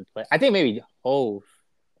part to play. I think maybe Hove.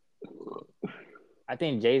 I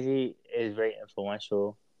think Jay-Z is very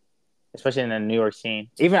influential, especially in the New York scene.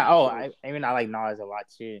 Even I like Nas a lot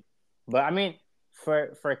too. But I mean,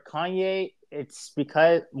 for Kanye, it's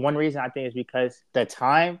because one reason I think is because the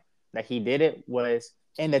time that he did it was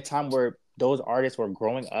in the time where those artists were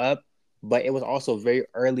growing up, but it was also very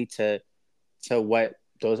early to what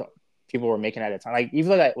those people were making at the time. Like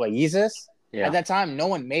even like what Yeezus at that time, no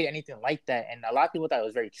one made anything like that, and a lot of people thought it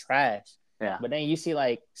was very trash. Yeah. But then you see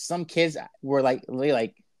like some kids were like really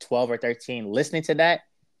like 12 or 13 listening to that,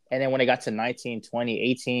 and then when they got to 19, 20,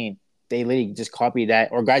 18, they literally just copied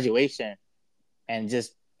that or graduation and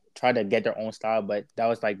just try to get their own style. But that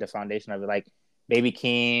was like the foundation of it. Like Baby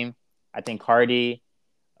Keem, I think Cardi,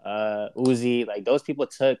 Uzi, like those people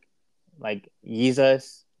took like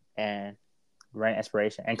Yeezus and ran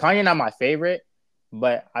inspiration. And Kanye not my favorite,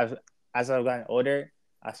 but as I've gotten older,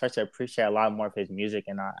 I start to appreciate a lot more of his music,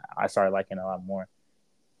 and I started liking it a lot more.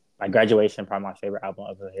 Like Graduation, probably my favorite album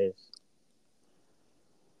of his.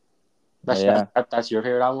 That's your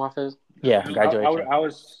favorite album off his? Yeah, Graduation.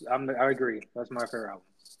 I agree. That's my favorite album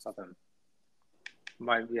of him.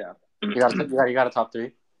 You got a top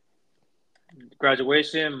three.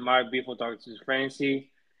 Graduation, My Beautiful Dark Twisted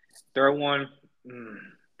Fantasy. Third one,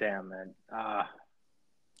 damn man. Let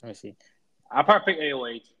me see. I'll probably pick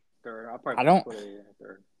 808 third. Put it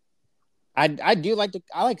third. I do like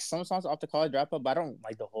I like some songs off the College Dropout, but I don't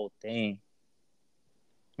like the whole thing.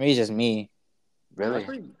 Maybe it's just me. Really?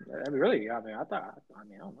 Really? I mean, I don't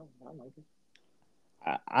know. I don't like it.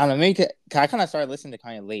 I don't know. Maybe I kind of started listening to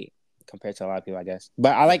Kanye late compared to a lot of people, I guess.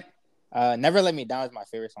 But I like Never Let Me Down is my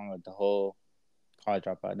favorite song of the whole College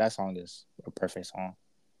Dropout. That song is a perfect song.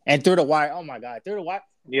 And Through the Wire, oh my God, Through the Wire.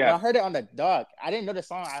 Yeah. When I heard it on the dock. I didn't know the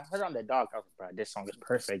song. I heard it on the dock. I was like, bro, this song is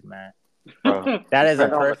perfect, man. Bro, that's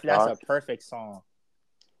a perfect song.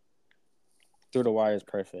 Through the Wire is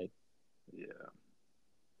perfect. Yeah.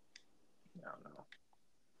 I don't know.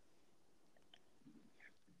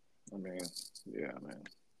 I mean, yeah, man.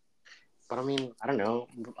 But I mean, I don't know.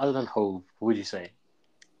 Other than Hove, who would you say?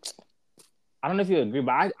 I don't know if you agree,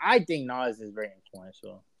 but I think Nas is very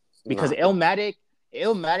influential because Illmatic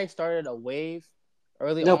started a wave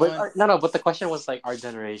early on. But the question was like our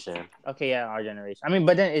generation. Okay, yeah, our generation. I mean,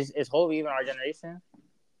 but then is Hove even our generation?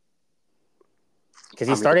 Because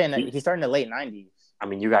he started in the late 90s. I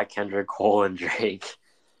mean, you got Kendrick, Cole, and Drake.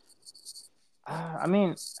 I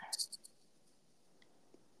mean,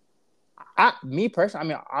 me personally, I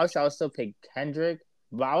mean, obviously I would still pick Kendrick,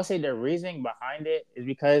 but I would say the reasoning behind it is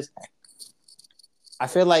because I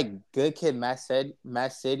feel like Good Kid, Mad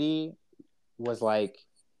City was like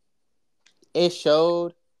it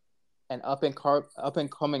showed an up and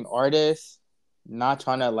coming artist not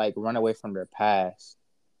trying to like run away from their past,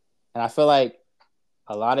 and I feel like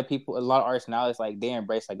a lot of artists now is like they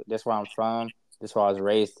embrace like this where I'm from, this where I was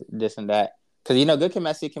raised, this and that. Because Good Kid,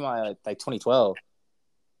 Mad City came out like 2012,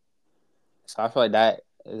 so I feel like that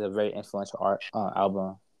is a very influential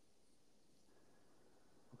album.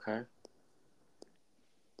 Okay.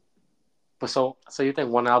 But so you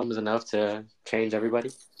think one album is enough to change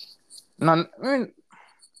everybody? No, I mean,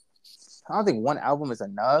 I don't think one album is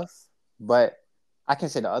enough, but I can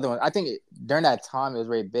say the other one. I think during that time it was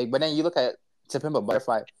very big. But then you look at To Pimp a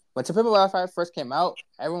Butterfly. When To Pimp a Butterfly first came out,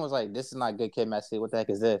 everyone was like, "This is not Good Kid, Mad City. What the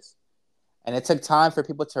heck is this?" And it took time for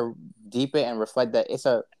people to deepen and reflect that it's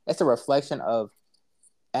a reflection of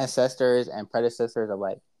ancestors and predecessors of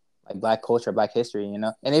like Black culture, Black history, you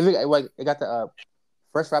know. And it got the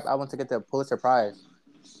first rap album to get the Pulitzer Prize.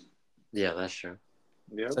 Yeah, that's true.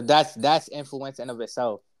 Yep. So that's influence in of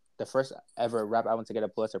itself. The first ever rap album to get a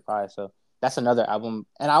Pulitzer Prize. So That's another album,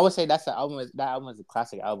 and I would say that album is a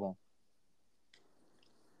classic album.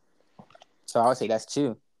 So I would say that's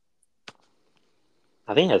two.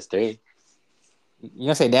 I think that's three. You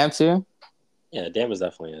gonna say Damn too? Yeah, Damn is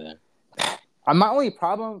definitely there. My only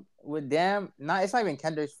problem with Damn, it's not even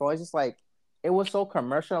Kendrick's fault. It's just like it was so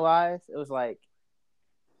commercialized. It was like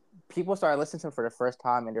people started listening to it for the first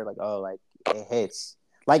time, and they're like, "Oh, like it hits."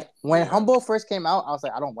 Like when Humble first came out, I was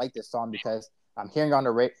like, "I don't like this song because I'm hearing it on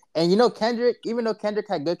the radio." And Kendrick, even though Kendrick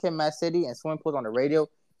had Good Kid, Mad City, and Swimming Pools on the radio,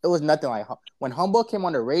 it was nothing like when Humble came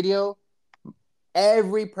on the radio.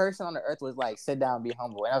 Every person on the earth was like, "Sit down, be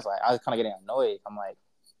humble," and I was kind of getting annoyed. I'm like,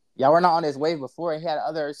 "Y'all were not on this wave before." He had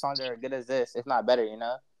other songs that are good as this, if not better,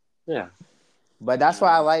 Yeah. But that's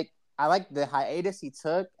why I like the hiatus he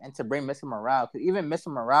took and to bring Mr. Morale. Because even Mr.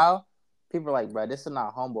 Morale, people are like, "Bro, this is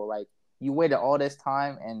not humble." Like you waited all this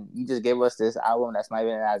time and you just gave us this album that's not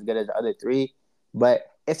even as good as the other three.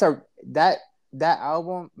 But it's that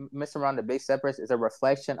album, Mr. Morale, the Big Steppers, is a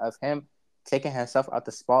reflection of him taking himself out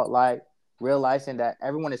the spotlight, realizing that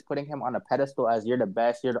everyone is putting him on a pedestal as you're the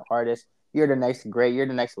best, you're the artist, you're the next great, you're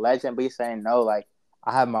the next legend. But he's saying no, like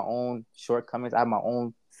I have my own shortcomings, I have my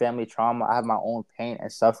own family trauma, I have my own pain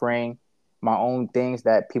and suffering, my own things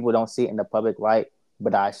that people don't see in the public light,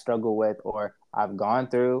 but I struggle with or I've gone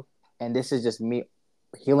through. And this is just me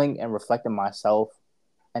healing and reflecting myself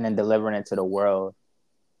and then delivering it to the world.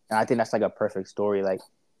 And I think that's like a perfect story. Like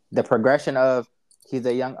the progression of he's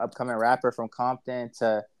a young upcoming rapper from Compton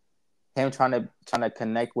to him trying to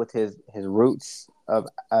connect with his roots of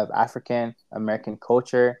African American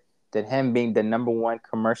culture, to him being the number one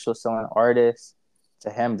commercial selling artist, to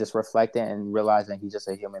him just reflecting and realizing he's just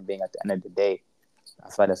a human being at the end of the day. I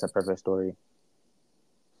feel like that's a perfect story.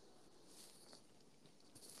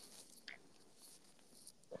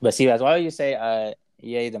 But see, that's why would you say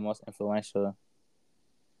Ye the most influential?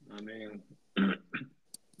 I mean,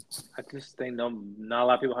 I just think not a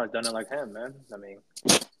lot of people have done it like him, man. I mean,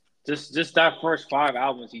 just that first 5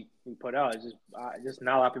 albums he put out, it's just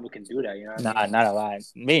not a lot of people can do that. You know what I mean? Not a lot.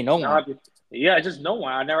 Me, no one. Yeah, just no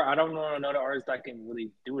one. I don't know another artist that can really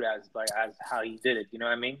do that as how he did it. You know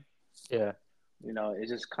what I mean? Yeah. It's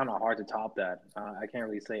just kind of hard to top that. I can't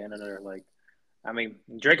really say another like. I mean,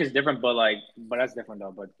 Drake is different, but that's different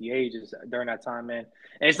though. But Ye just during that time, man,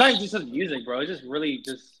 and it's not just his music, bro. It's just really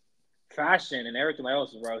just fashion and everything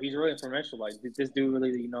else, bro. He's really influential. Like this dude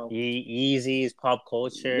really, Yeezy's pop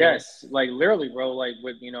culture. Yes, like literally, bro. Like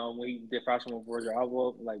with when he did fashion with Virgil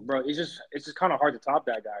Abloh, like bro, it's just kind of hard to top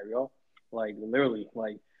that guy, yo. Like literally,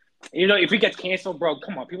 like if he gets canceled, bro,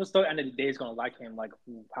 come on, people still at the end of the day is gonna like him, like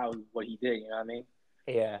what he did. You know what I mean?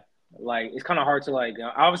 Yeah. Like it's kind of hard to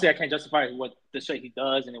obviously I can't justify what the shit he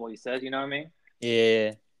does and what he says. You know what I mean?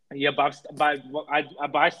 Yeah. Yeah, but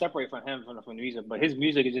I separate from him from the music, but his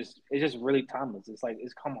music is just really timeless. It's like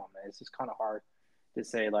come on, man. It's just kind of hard to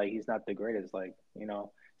say like he's not the greatest,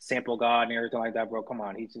 sample God and everything like that, bro. Come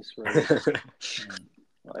on, he's just really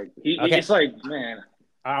like it's like, man.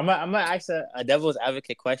 I'm gonna ask a devil's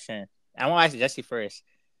advocate question. I want to ask Jesse first.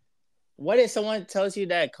 What if someone tells you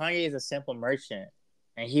that Kanye is a sample merchant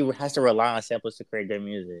and he has to rely on samples to create good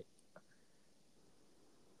music?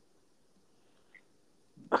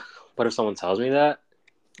 What if someone tells me that?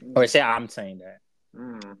 Or say I'm saying that.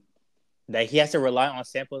 That he has to rely on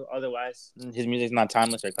samples, otherwise his music's not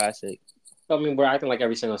timeless or classic. I mean, we're acting like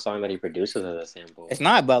every single song that he produces is a sample. It's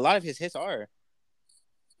not, but a lot of his hits are.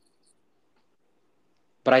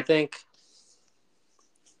 But I think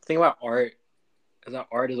the thing about art is that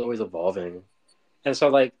art is always evolving. And so,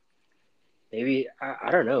 like, maybe,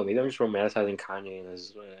 I don't know, maybe I'm just romanticizing Kanye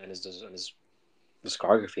and his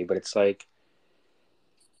discography, but it's like,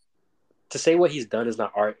 to say what he's done is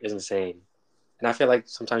not art is insane. And I feel like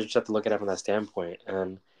sometimes you just have to look at it from that standpoint.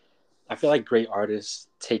 And I feel like great artists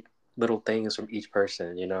take little things from each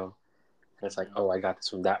person, And it's like, oh, I got this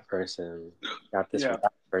from that person. Got this from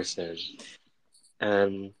that person.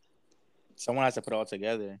 And someone has to put it all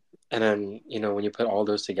together. And then, when you put all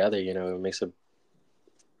those together, it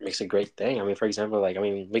makes a great thing. I mean, for example,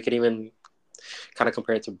 we could even kind of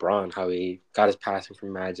compare it to Braun, how he got his passing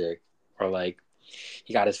from Magic, or like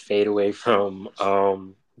he got his fade away from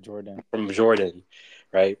Jordan,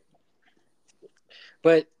 right?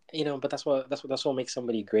 But that's what makes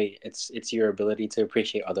somebody great. It's your ability to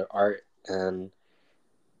appreciate other art and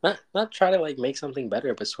not try to like make something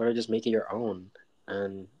better, but sort of just make it your own.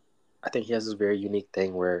 And I think he has this very unique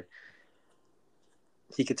thing where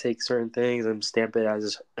he could take certain things and stamp it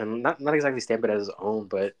and not exactly stamp it as his own,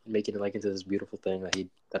 but making it like into this beautiful thing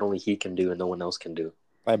that only he can do and no one else can do.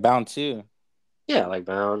 Like Bound too. Yeah, like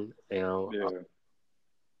Bound, Yeah.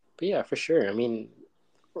 But yeah, for sure. I mean,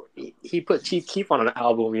 he put Chief Keef on an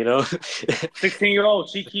album, you know. 16-year-old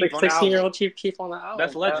Chief Keef on the 16-year-old album. Chief Keef on the album.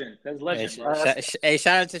 That's legend. That's Hey, legend, bro. hey,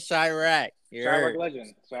 shout out to Chirac. You Chirac heard?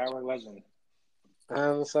 legend. Chirac legend.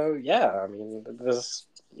 So yeah, I mean, there's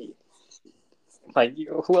like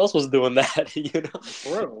who else was doing that, you know?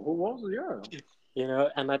 For real. Who was it? Yeah. You know,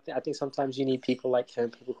 and I think sometimes you need people like him,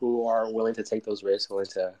 people who are willing to take those risks, willing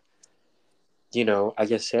to, you know, I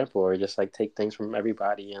guess sample or just like take things from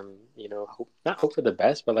everybody and, you know, not hope for the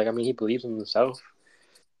best, but like, I mean, he believes in himself,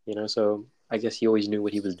 you know, so I guess he always knew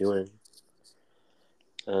what he was doing.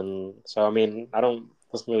 And so, I mean, it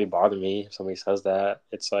doesn't really bother me if somebody says that.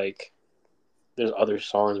 It's like, there's other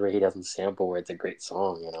songs where he doesn't sample where it's a great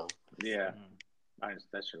song, you know? Yeah.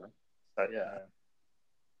 That's true. But yeah.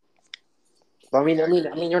 But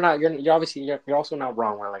you're not, you're obviously, you're also not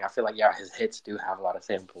wrong. Where like, I feel like, yeah, his hits do have a lot of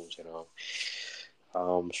samples, you know?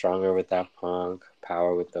 Stronger with Daft Punk,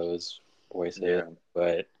 Power with those voices, Yeah.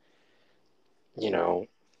 but you know,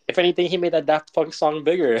 if anything, he made that Daft Punk song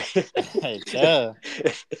bigger. Hey, chill.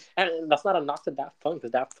 And that's not a knock to Daft Punk,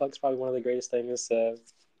 because Daft Punk's probably one of the greatest things to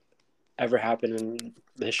ever happen in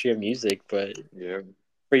the history of music. But Yeah.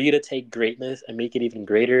 for you to take greatness and make it even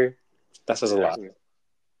greater, that says a lot.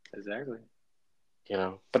 Exactly. You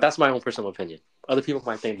know, but that's my own personal opinion. Other people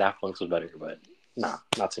might think Daft Punk's was better, but nah,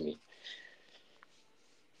 not to me.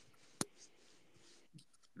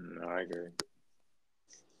 No, I agree.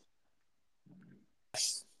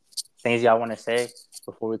 Things y'all want to say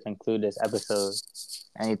before we conclude this episode?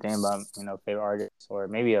 Anything about, you know, favorite artists or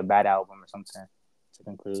maybe a bad album or something to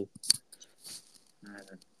conclude?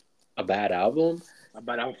 A bad album? A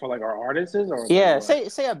bad album for like our artists or Yeah, like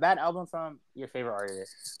say a bad album from your favorite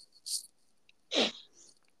artist.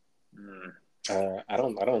 I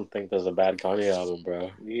don't think there's a bad Kanye album, bro.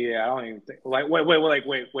 Yeah, I don't even think. Like, wait.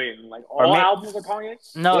 Like all albums of Kanye?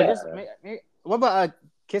 No, Yeah. just what about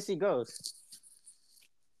Kissy Ghost?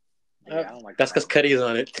 Yeah, I don't like that's because Cuddy's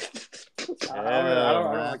on it. I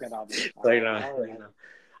don't like that album.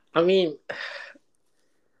 I mean,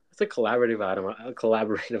 it's a collaborative album.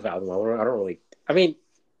 I don't really. I mean,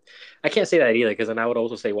 I can't say that either because then I would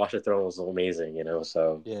also say Watch the Throne was amazing, you know.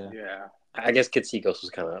 So yeah. I guess Kid See Ghost was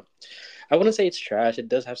kind of. I wouldn't say it's trash. It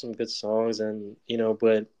does have some good songs, and you know,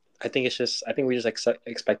 but I think we just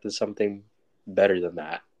expected something better than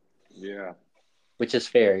that. Yeah. Which is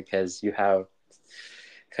fair because you have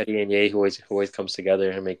Cuddy and Ye who always comes together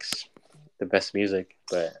and makes the best music,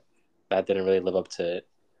 but that didn't really live up to it.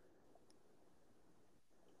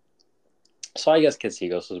 So I guess Kid See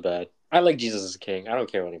Ghost was bad. I like Jesus is King. I don't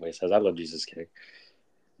care what anybody says. I love Jesus is King.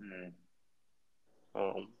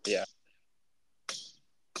 Yeah.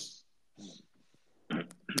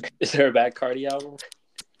 Is there a bad Cardi album?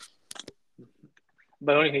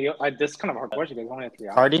 But only this is kind of a hard question because only 3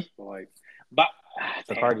 albums. Cardi? But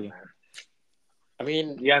Cardi. Man. I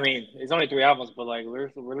mean, it's only 3 albums, but like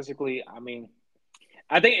realistically,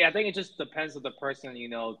 I think it just depends on the person, you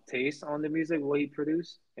know, taste on the music, what he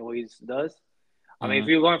produced and what he does. I mean, if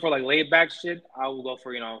you're going for like laid back shit, I will go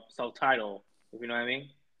for, you know, self-titled, if you know what I mean.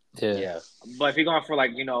 Yeah. But if you're going for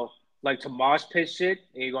like, you know, like to mosh pit shit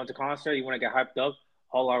and you're going to concert, you want to get hyped up,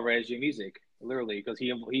 all I read is your music, literally, because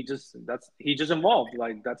he just involved.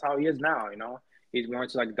 Like that's how he is now, you know. He's more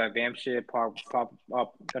into like that vamp shit, pop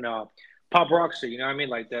rock shit, you know what I mean?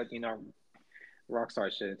 Like that, you know, rock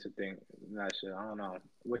star shit into thing, that shit. I don't know,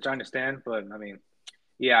 which I understand, but I mean,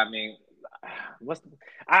 yeah, I mean,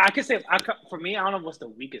 I could say for me, I don't know what's the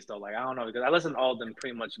weakest though. Like I don't know because I listen to all of them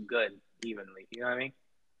pretty much good evenly. You know what I mean?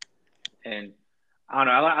 And I don't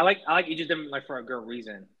know. I like each of them like for a good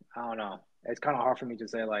reason. I don't know. It's kind of hard for me to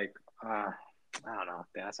say like I don't know.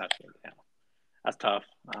 That's actually that's tough.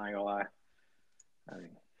 I ain't gonna lie. I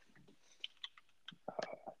mean,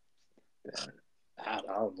 bad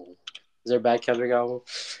album. Is there a bad Kendrick album?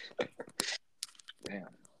 damn.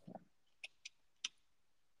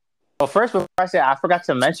 Well, first, before I say, I forgot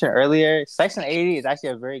to mention earlier, Section 80 is actually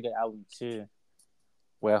a very good album too.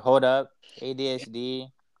 Where Hold Up, ADHD,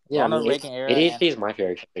 Ronald Reagan era. ADHD is my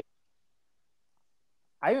favorite.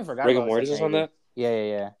 I even forgot Rigor about Mortis is on that?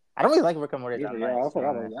 Yeah. I don't really like Rick and Morty that much. Yeah, I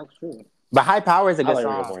forgot about that. That's true. But High Power is a good I like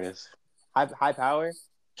song. Rigor Mortis. High Power is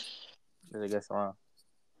a good song.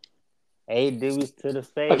 8 dudes to the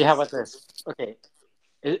face. Okay, how about this? Okay,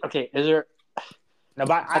 is there? No,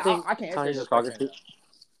 but I think I can answer Kanye's this discography.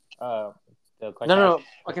 The question. No.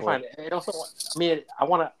 Okay, fine. It also, I mean, I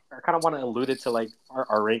kind of want to allude it to like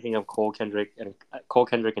our ranking of Cole, Kendrick, and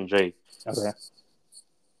Drake. Okay.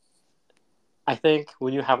 I think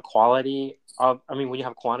when you have quality, when you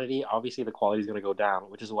have quantity, obviously the quality is going to go down,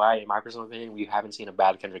 which is why, in my personal opinion, we haven't seen a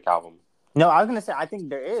bad Kendrick album. No, I was gonna say I think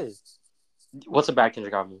there is. What's a bad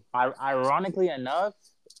Kendrick album? Ironically enough,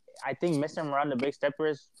 I think Mr. Around the Big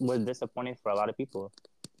Steppers was disappointing for a lot of people.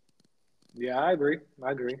 Yeah, I agree.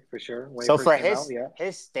 I agree for sure. When it So first for came out, yeah.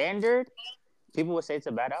 his standard, people would say it's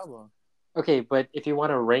a bad album. Okay, but if you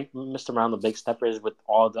want to rank Mr. Brown the Big Steppers with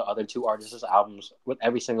all the other two artists' albums with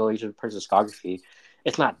every single Asian person's discography,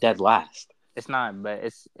 it's not dead last. It's not, but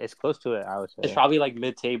it's close to it. I would It's say. probably like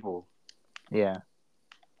mid-table. Yeah.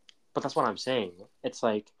 But that's what I'm saying. It's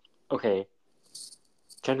like, okay,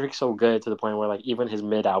 Kendrick's so good to the point where like even his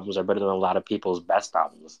mid albums are better than a lot of people's best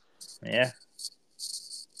albums. Yeah.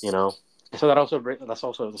 You know, so that's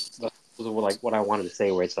like what I wanted to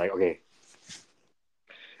say. Where it's like, okay,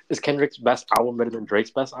 is Kendrick's best album better than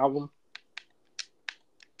Drake's best album?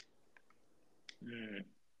 Mm.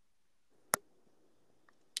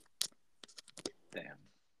 Damn.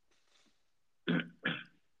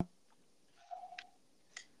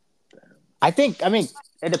 I mean,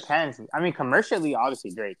 it depends. I mean, commercially,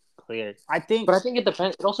 obviously Drake clear. I think, But I think it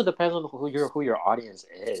depends. It also depends on who your audience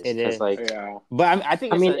is. it Because is, like, Yeah. but I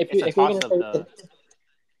think I mean, it's a if you're toss gonna up say though.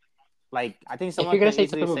 Like, I think if someone you're gonna could say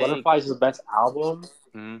To easily Pimp a say, Butterfly is the best album,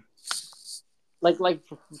 mhm. like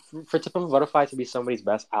for To Pimp a Butterfly to be somebody's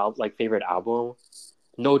best album, like favorite album,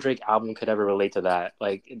 no Drake album could ever relate to that.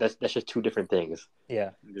 Like that's just two different things.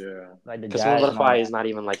 Yeah, Yeah. like the Because To Pimp a jazz and all Butterfly that. is not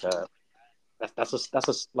even like a that's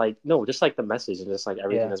a like no, just like the message and just like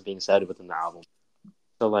everything Yeah, that's being said within the album.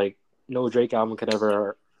 So like no Drake album could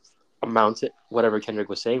ever amount to whatever Kendrick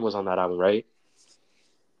was saying was on that album, right?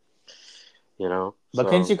 You know, but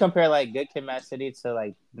couldn't so you compare like Good Kid, Mad City to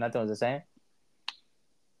like Nothing Was the Same?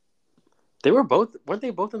 they weren't they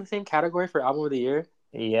both in the same category for album of the year?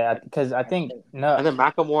 Yeah, because I I think think. no, And then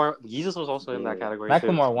Macklemore, Jesus was also in that Yeah. category too.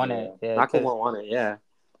 Macklemore won it. Yeah. Yeah, because Macklemore won it, yeah.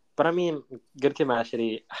 But I mean, Good Kid, Mad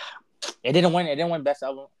City. it didn't win. It didn't win Best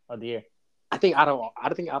Album of the Year. I think out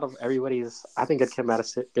of everybody's, I think Good Kid, Mad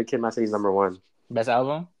City is number one Best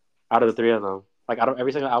Album. out of the three of them. Like out of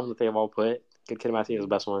every single album that they've all put, Good Kid, Mad City is the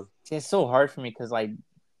best one. See, it's so hard for me because like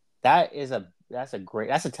that's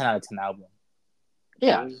a 10 out of 10 album.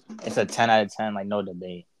 Yeah, It's a 10 out of 10, like no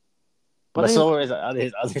debate. but But I mean, so is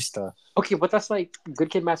his other stuff. okay, but that's like Good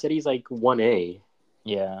Kid, Mad City is like 1A,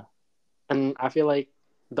 Yeah. and I feel like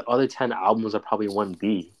the other 10 albums are probably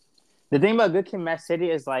 1B. The thing about Good Kid, Mad City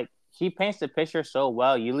is like he paints the picture so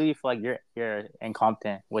well. You literally feel like you're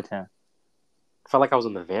incompetent with him. I felt like I was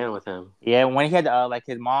in the van with him. Yeah, when he had like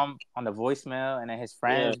his mom on the voicemail and then his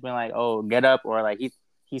friends being like, "Oh, get up," or like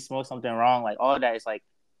he smoked something wrong. Like all of that is like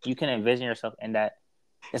you can envision yourself in that.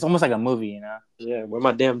 It's almost like a movie, you know? Yeah, where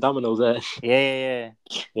my damn Dominoes at? Yeah.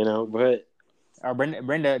 You know, but Or bring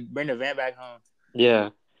the van back home. yeah.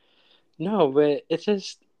 No, but it's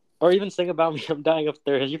just, or even sing about me. I'm dying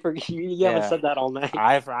upstairs. You haven't Yeah, said that all night.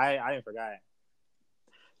 I didn't forget.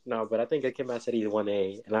 No, but I think Good Kid, Mad City is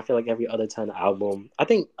 1A, and I feel like every other 10 album, I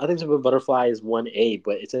think Super Butterfly is 1A,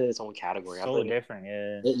 but it's in its own category. I So feel like different,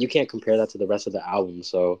 yeah. you can't compare that to the rest of the album.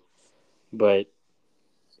 So, but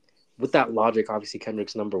with that logic, obviously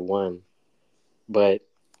Kendrick's number one. But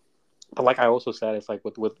like I also said, it's like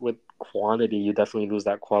with quantity, you definitely lose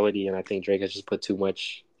that quality, and I think Drake has just put too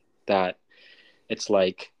much that it's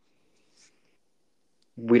like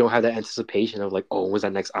we don't have that anticipation of like, oh, when's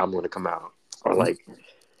that next album going to come out? Or like,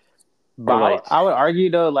 But like, I would argue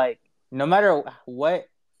though, like no matter what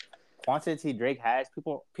quantity Drake has,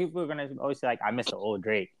 people are gonna always say like I miss the old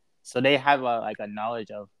Drake. So they have a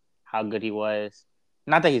knowledge of how good he was.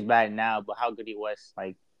 Not that he's bad now, but how good he was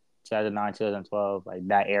like 2009, 2012, like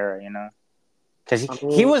that era, you know? Because I he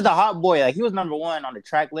mean, was the hot boy. Like he was number one on the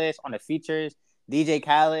track list, on the features. DJ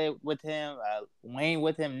Khaled with him, Wayne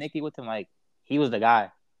with him, Nicki with him. Like he was the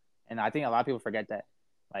guy, and I think a lot of people forget that.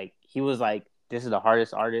 Like he was like this is the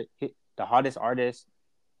hottest artist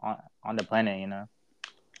on the planet. You know.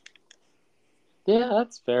 yeah,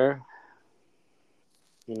 that's fair.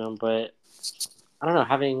 You know, but I don't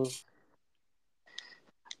know,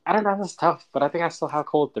 I don't know, that's tough, but I think I still have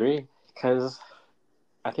Cold 3 because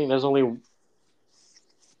I think there's only,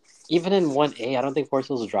 even in 1A, I don't think Forest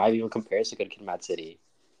Hills Drive even compares to Good Kid, Mad City.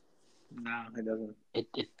 No, it doesn't.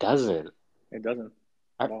 It doesn't. It doesn't.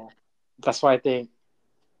 No. That's why I think,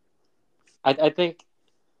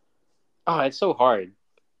 oh, it's so hard.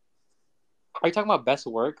 Are you talking about best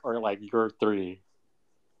work or like your three?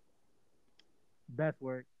 Best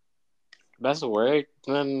work. Best work?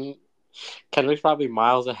 Then Kendrick's probably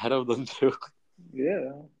miles ahead of them too.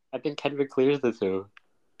 Yeah. I think Kendrick clears the two.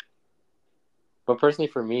 But personally,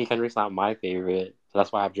 for me, Kendrick's not my favorite, so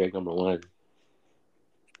that's why I have Drake number one.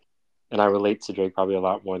 And I relate to Drake probably a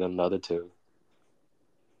lot more than the other two.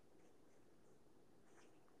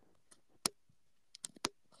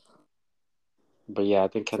 But yeah, I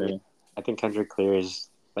think Kendrick clears,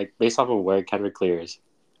 like, based off of where Kendrick clears.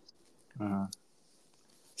 Uh-huh.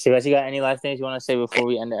 Sebas, you got any last things you want to say before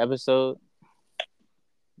we end the episode?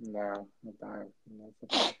 No, not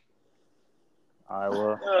All right,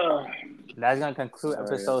 well, that's gonna conclude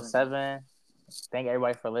episode 7. Thank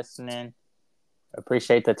everybody for listening.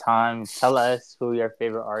 Appreciate the time. Tell us who your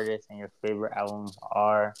favorite artists and your favorite albums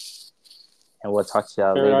are, and we'll talk to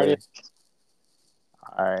y'all later.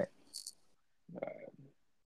 All right.